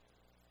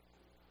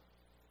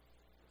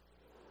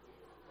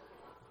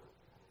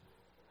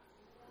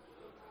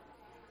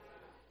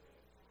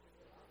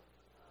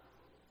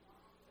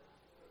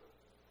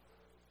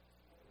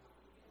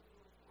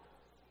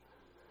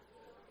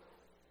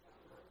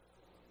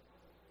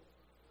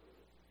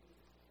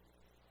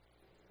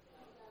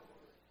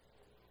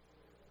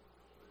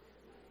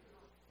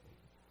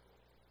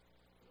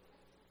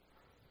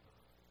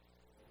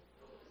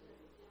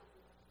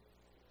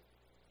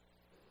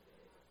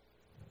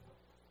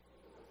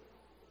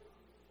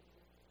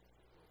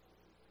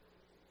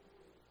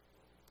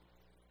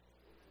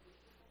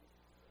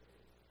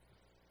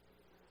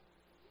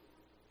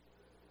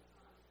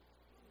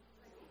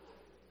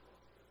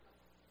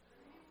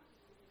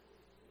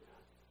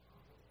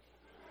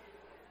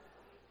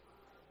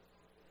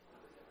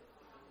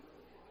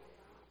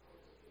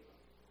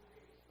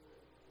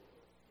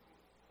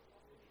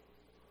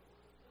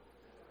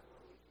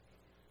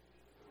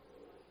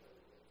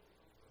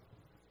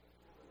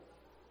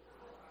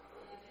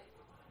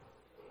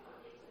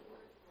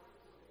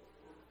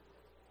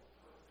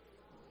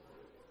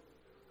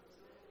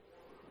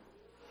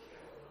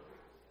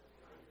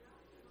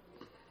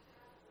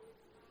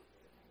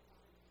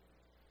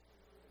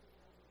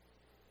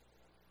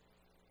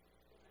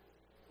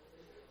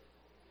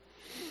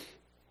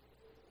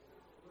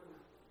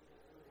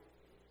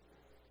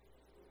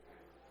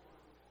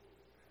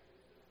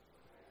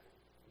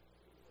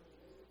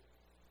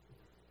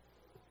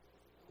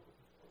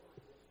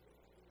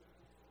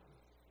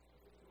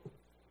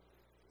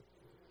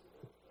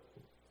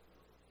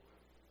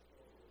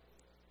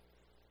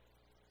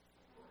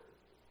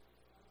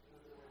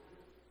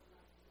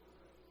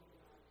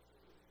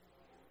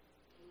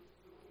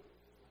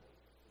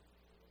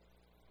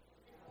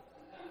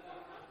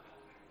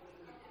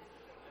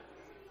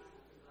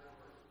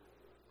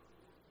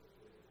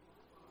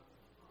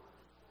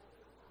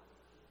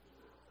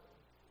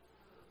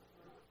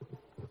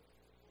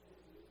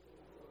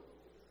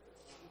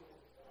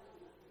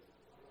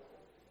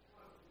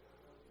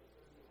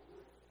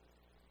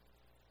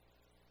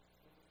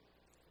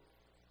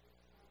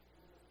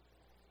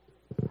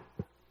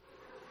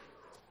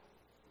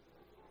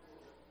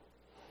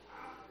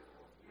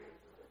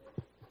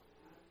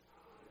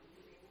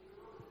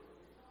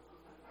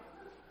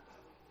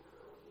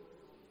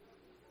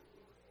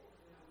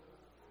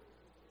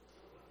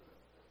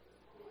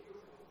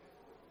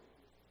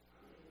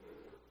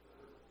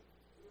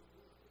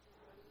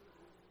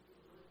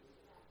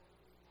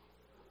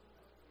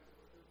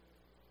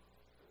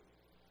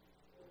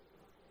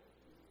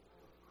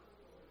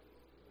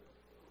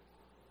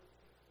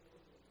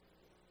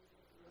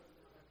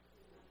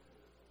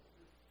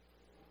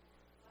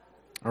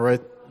 All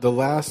right, the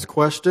last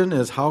question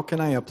is, how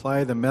can I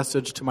apply the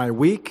message to my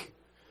week?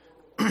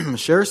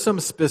 Share some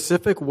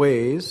specific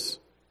ways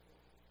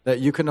that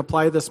you can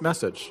apply this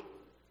message.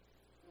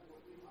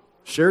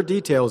 Share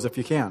details if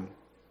you can.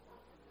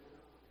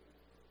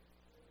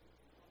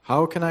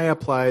 How can I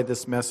apply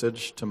this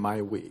message to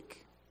my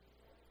week?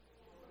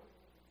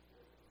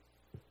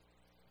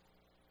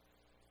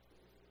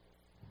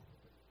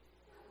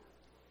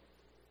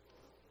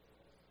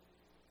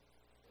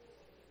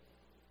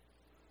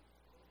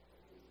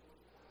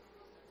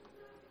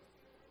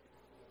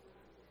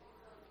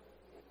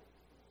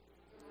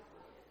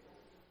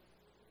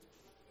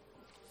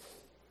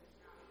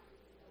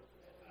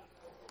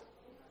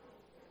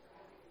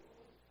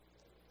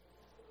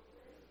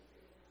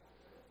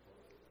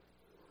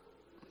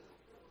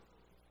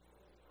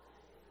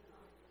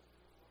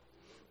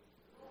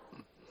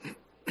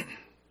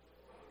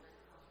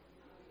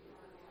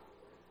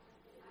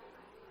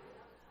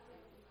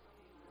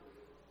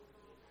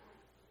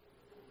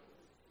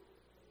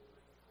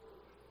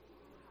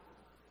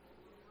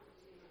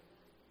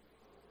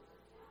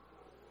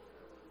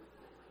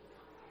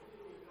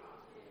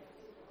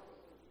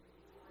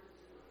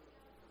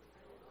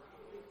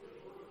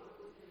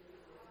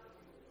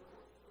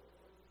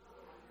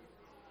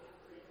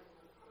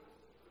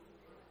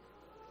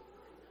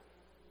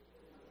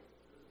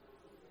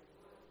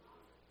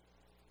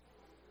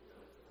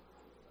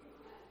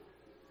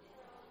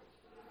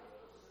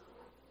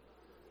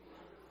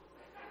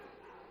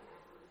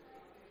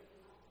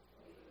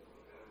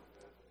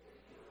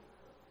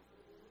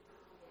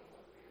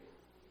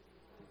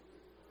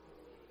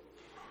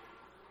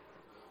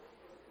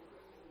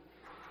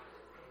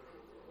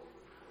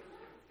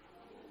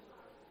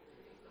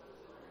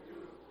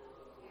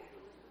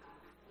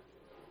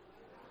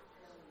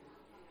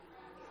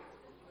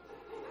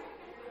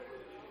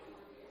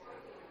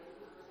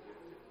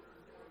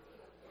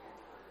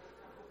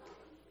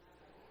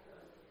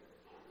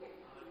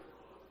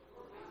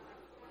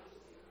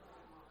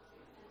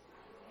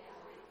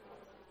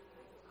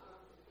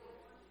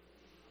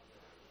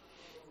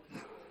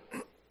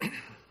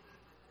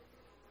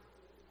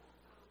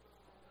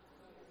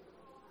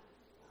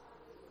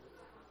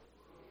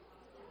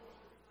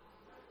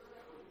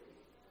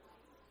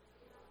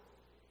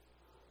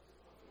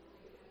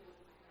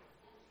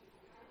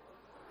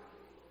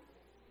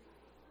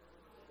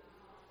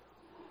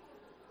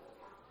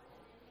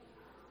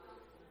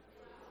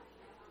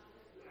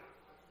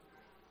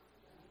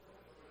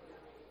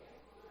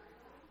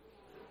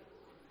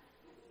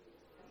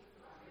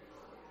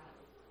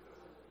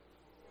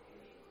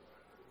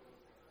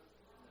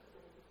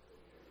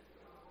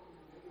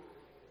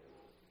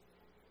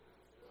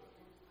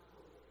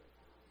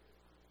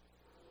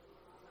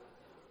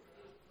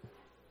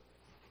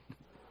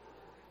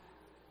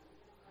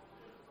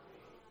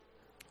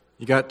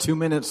 You got 2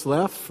 minutes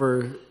left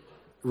for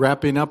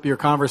wrapping up your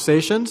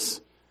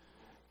conversations.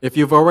 If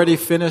you've already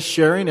finished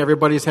sharing,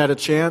 everybody's had a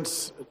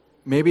chance,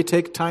 maybe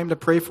take time to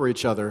pray for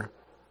each other.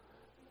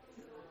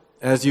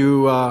 As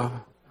you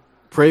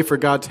pray for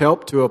God's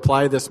help to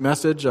apply this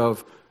message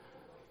of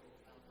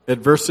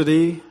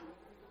adversity's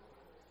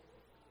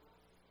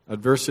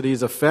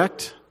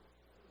effect,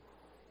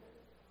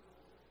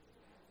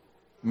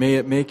 may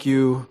it make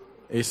you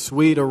a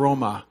sweet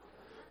aroma,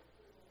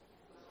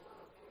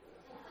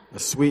 a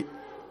sweet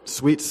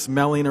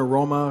smelling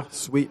aroma,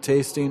 sweet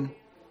tasting,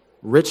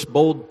 rich,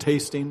 bold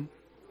tasting.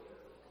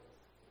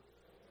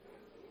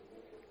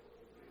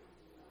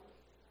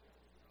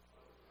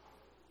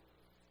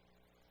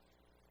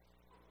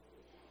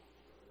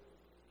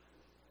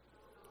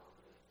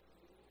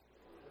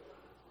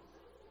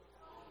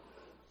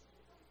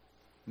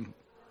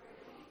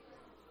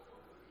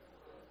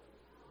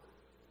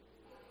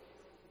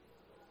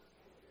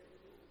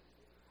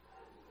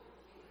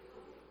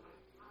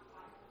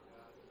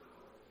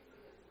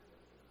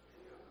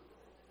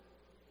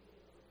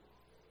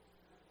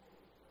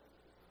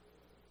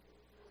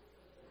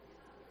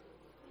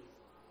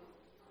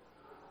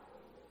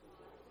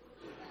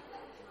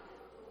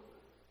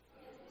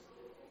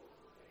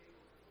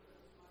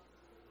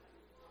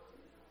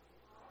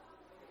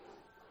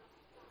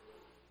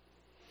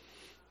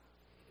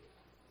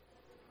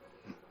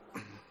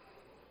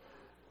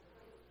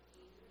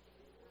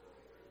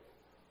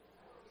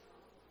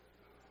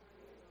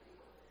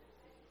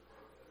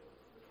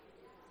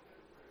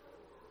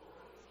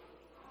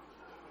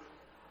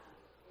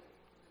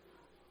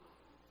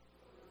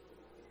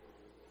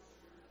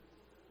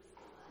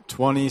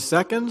 "20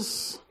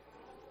 seconds.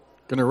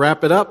 Going to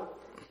wrap it up.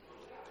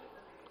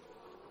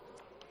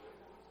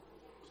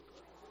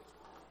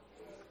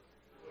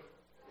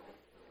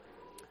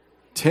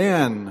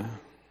 "10,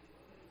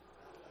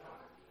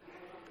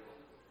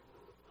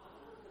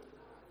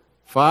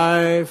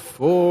 5,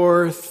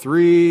 4,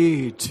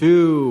 3,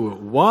 2,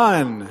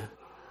 1.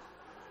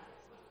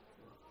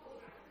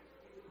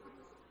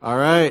 All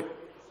right.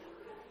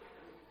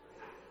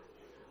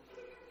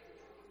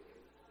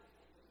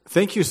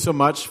 Thank you so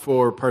much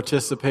for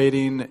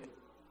participating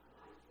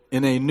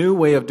in a new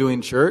way of doing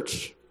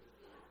church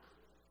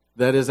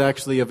that is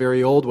actually a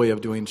very old way of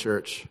doing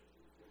church.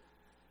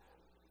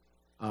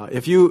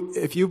 If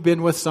you've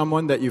been with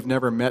someone that you've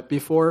never met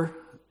before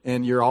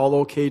and you're all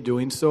okay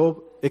doing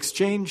so,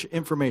 exchange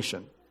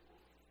information.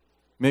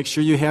 Make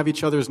sure you have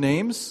each other's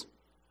names.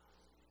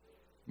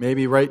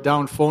 Maybe write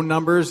down phone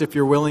numbers if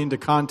you're willing to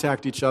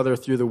contact each other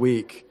through the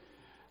week.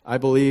 I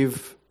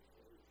believe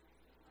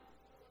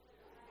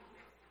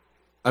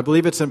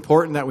it's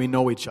important that we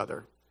know each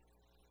other.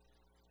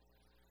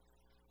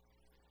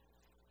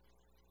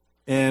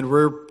 And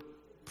we're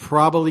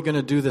probably going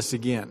to do this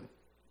again.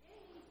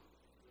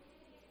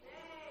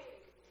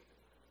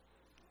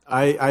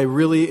 I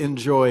really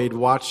enjoyed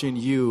watching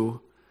you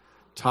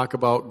talk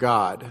about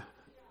God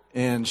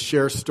and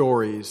share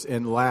stories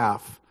and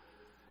laugh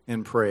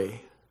and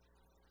pray.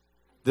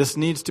 This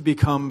needs to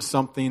become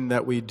something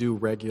that we do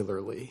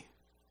regularly.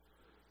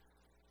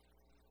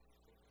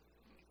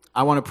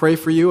 I want to pray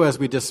for you as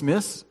we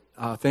dismiss.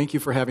 Thank you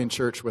for having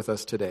church with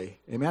us today.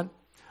 Amen.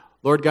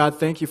 Lord God,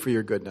 thank you for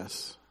your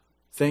goodness.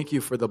 Thank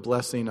you for the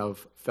blessing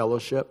of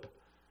fellowship,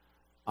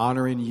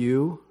 honoring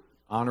you,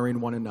 honoring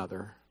one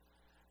another.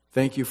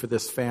 Thank you for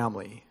this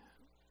family.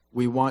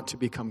 We want to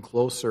become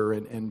closer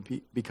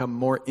and become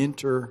more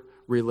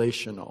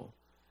interrelational,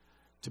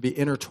 to be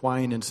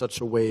intertwined in such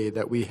a way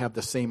that we have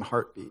the same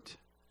heartbeat.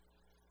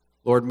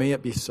 Lord, may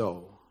it be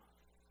so.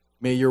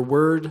 May your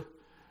word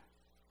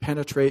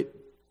penetrate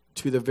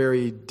to the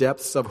very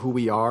depths of who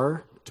we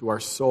are, to our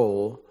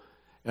soul,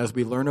 as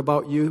we learn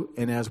about you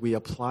and as we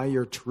apply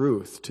your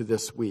truth to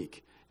this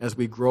week, as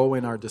we grow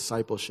in our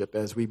discipleship,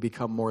 as we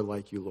become more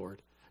like you,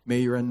 Lord. May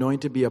your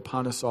anointing be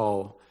upon us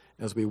all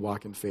as we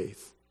walk in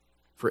faith.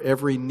 For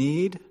every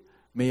need,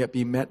 may it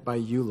be met by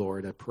you,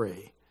 Lord, I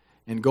pray.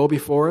 And go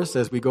before us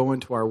as we go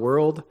into our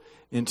world,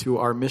 into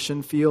our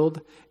mission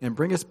field, and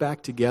bring us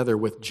back together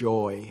with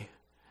joy,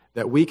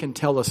 that we can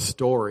tell a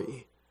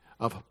story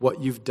of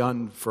what you've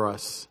done for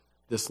us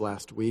this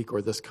last week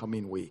or this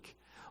coming week.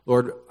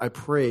 Lord, I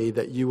pray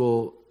that you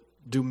will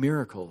do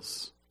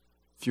miracles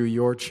through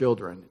your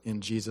children in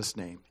Jesus'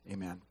 name.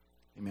 Amen.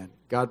 Amen.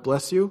 God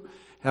bless you.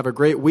 Have a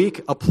great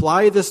week.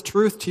 Apply this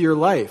truth to your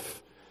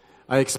life. I expect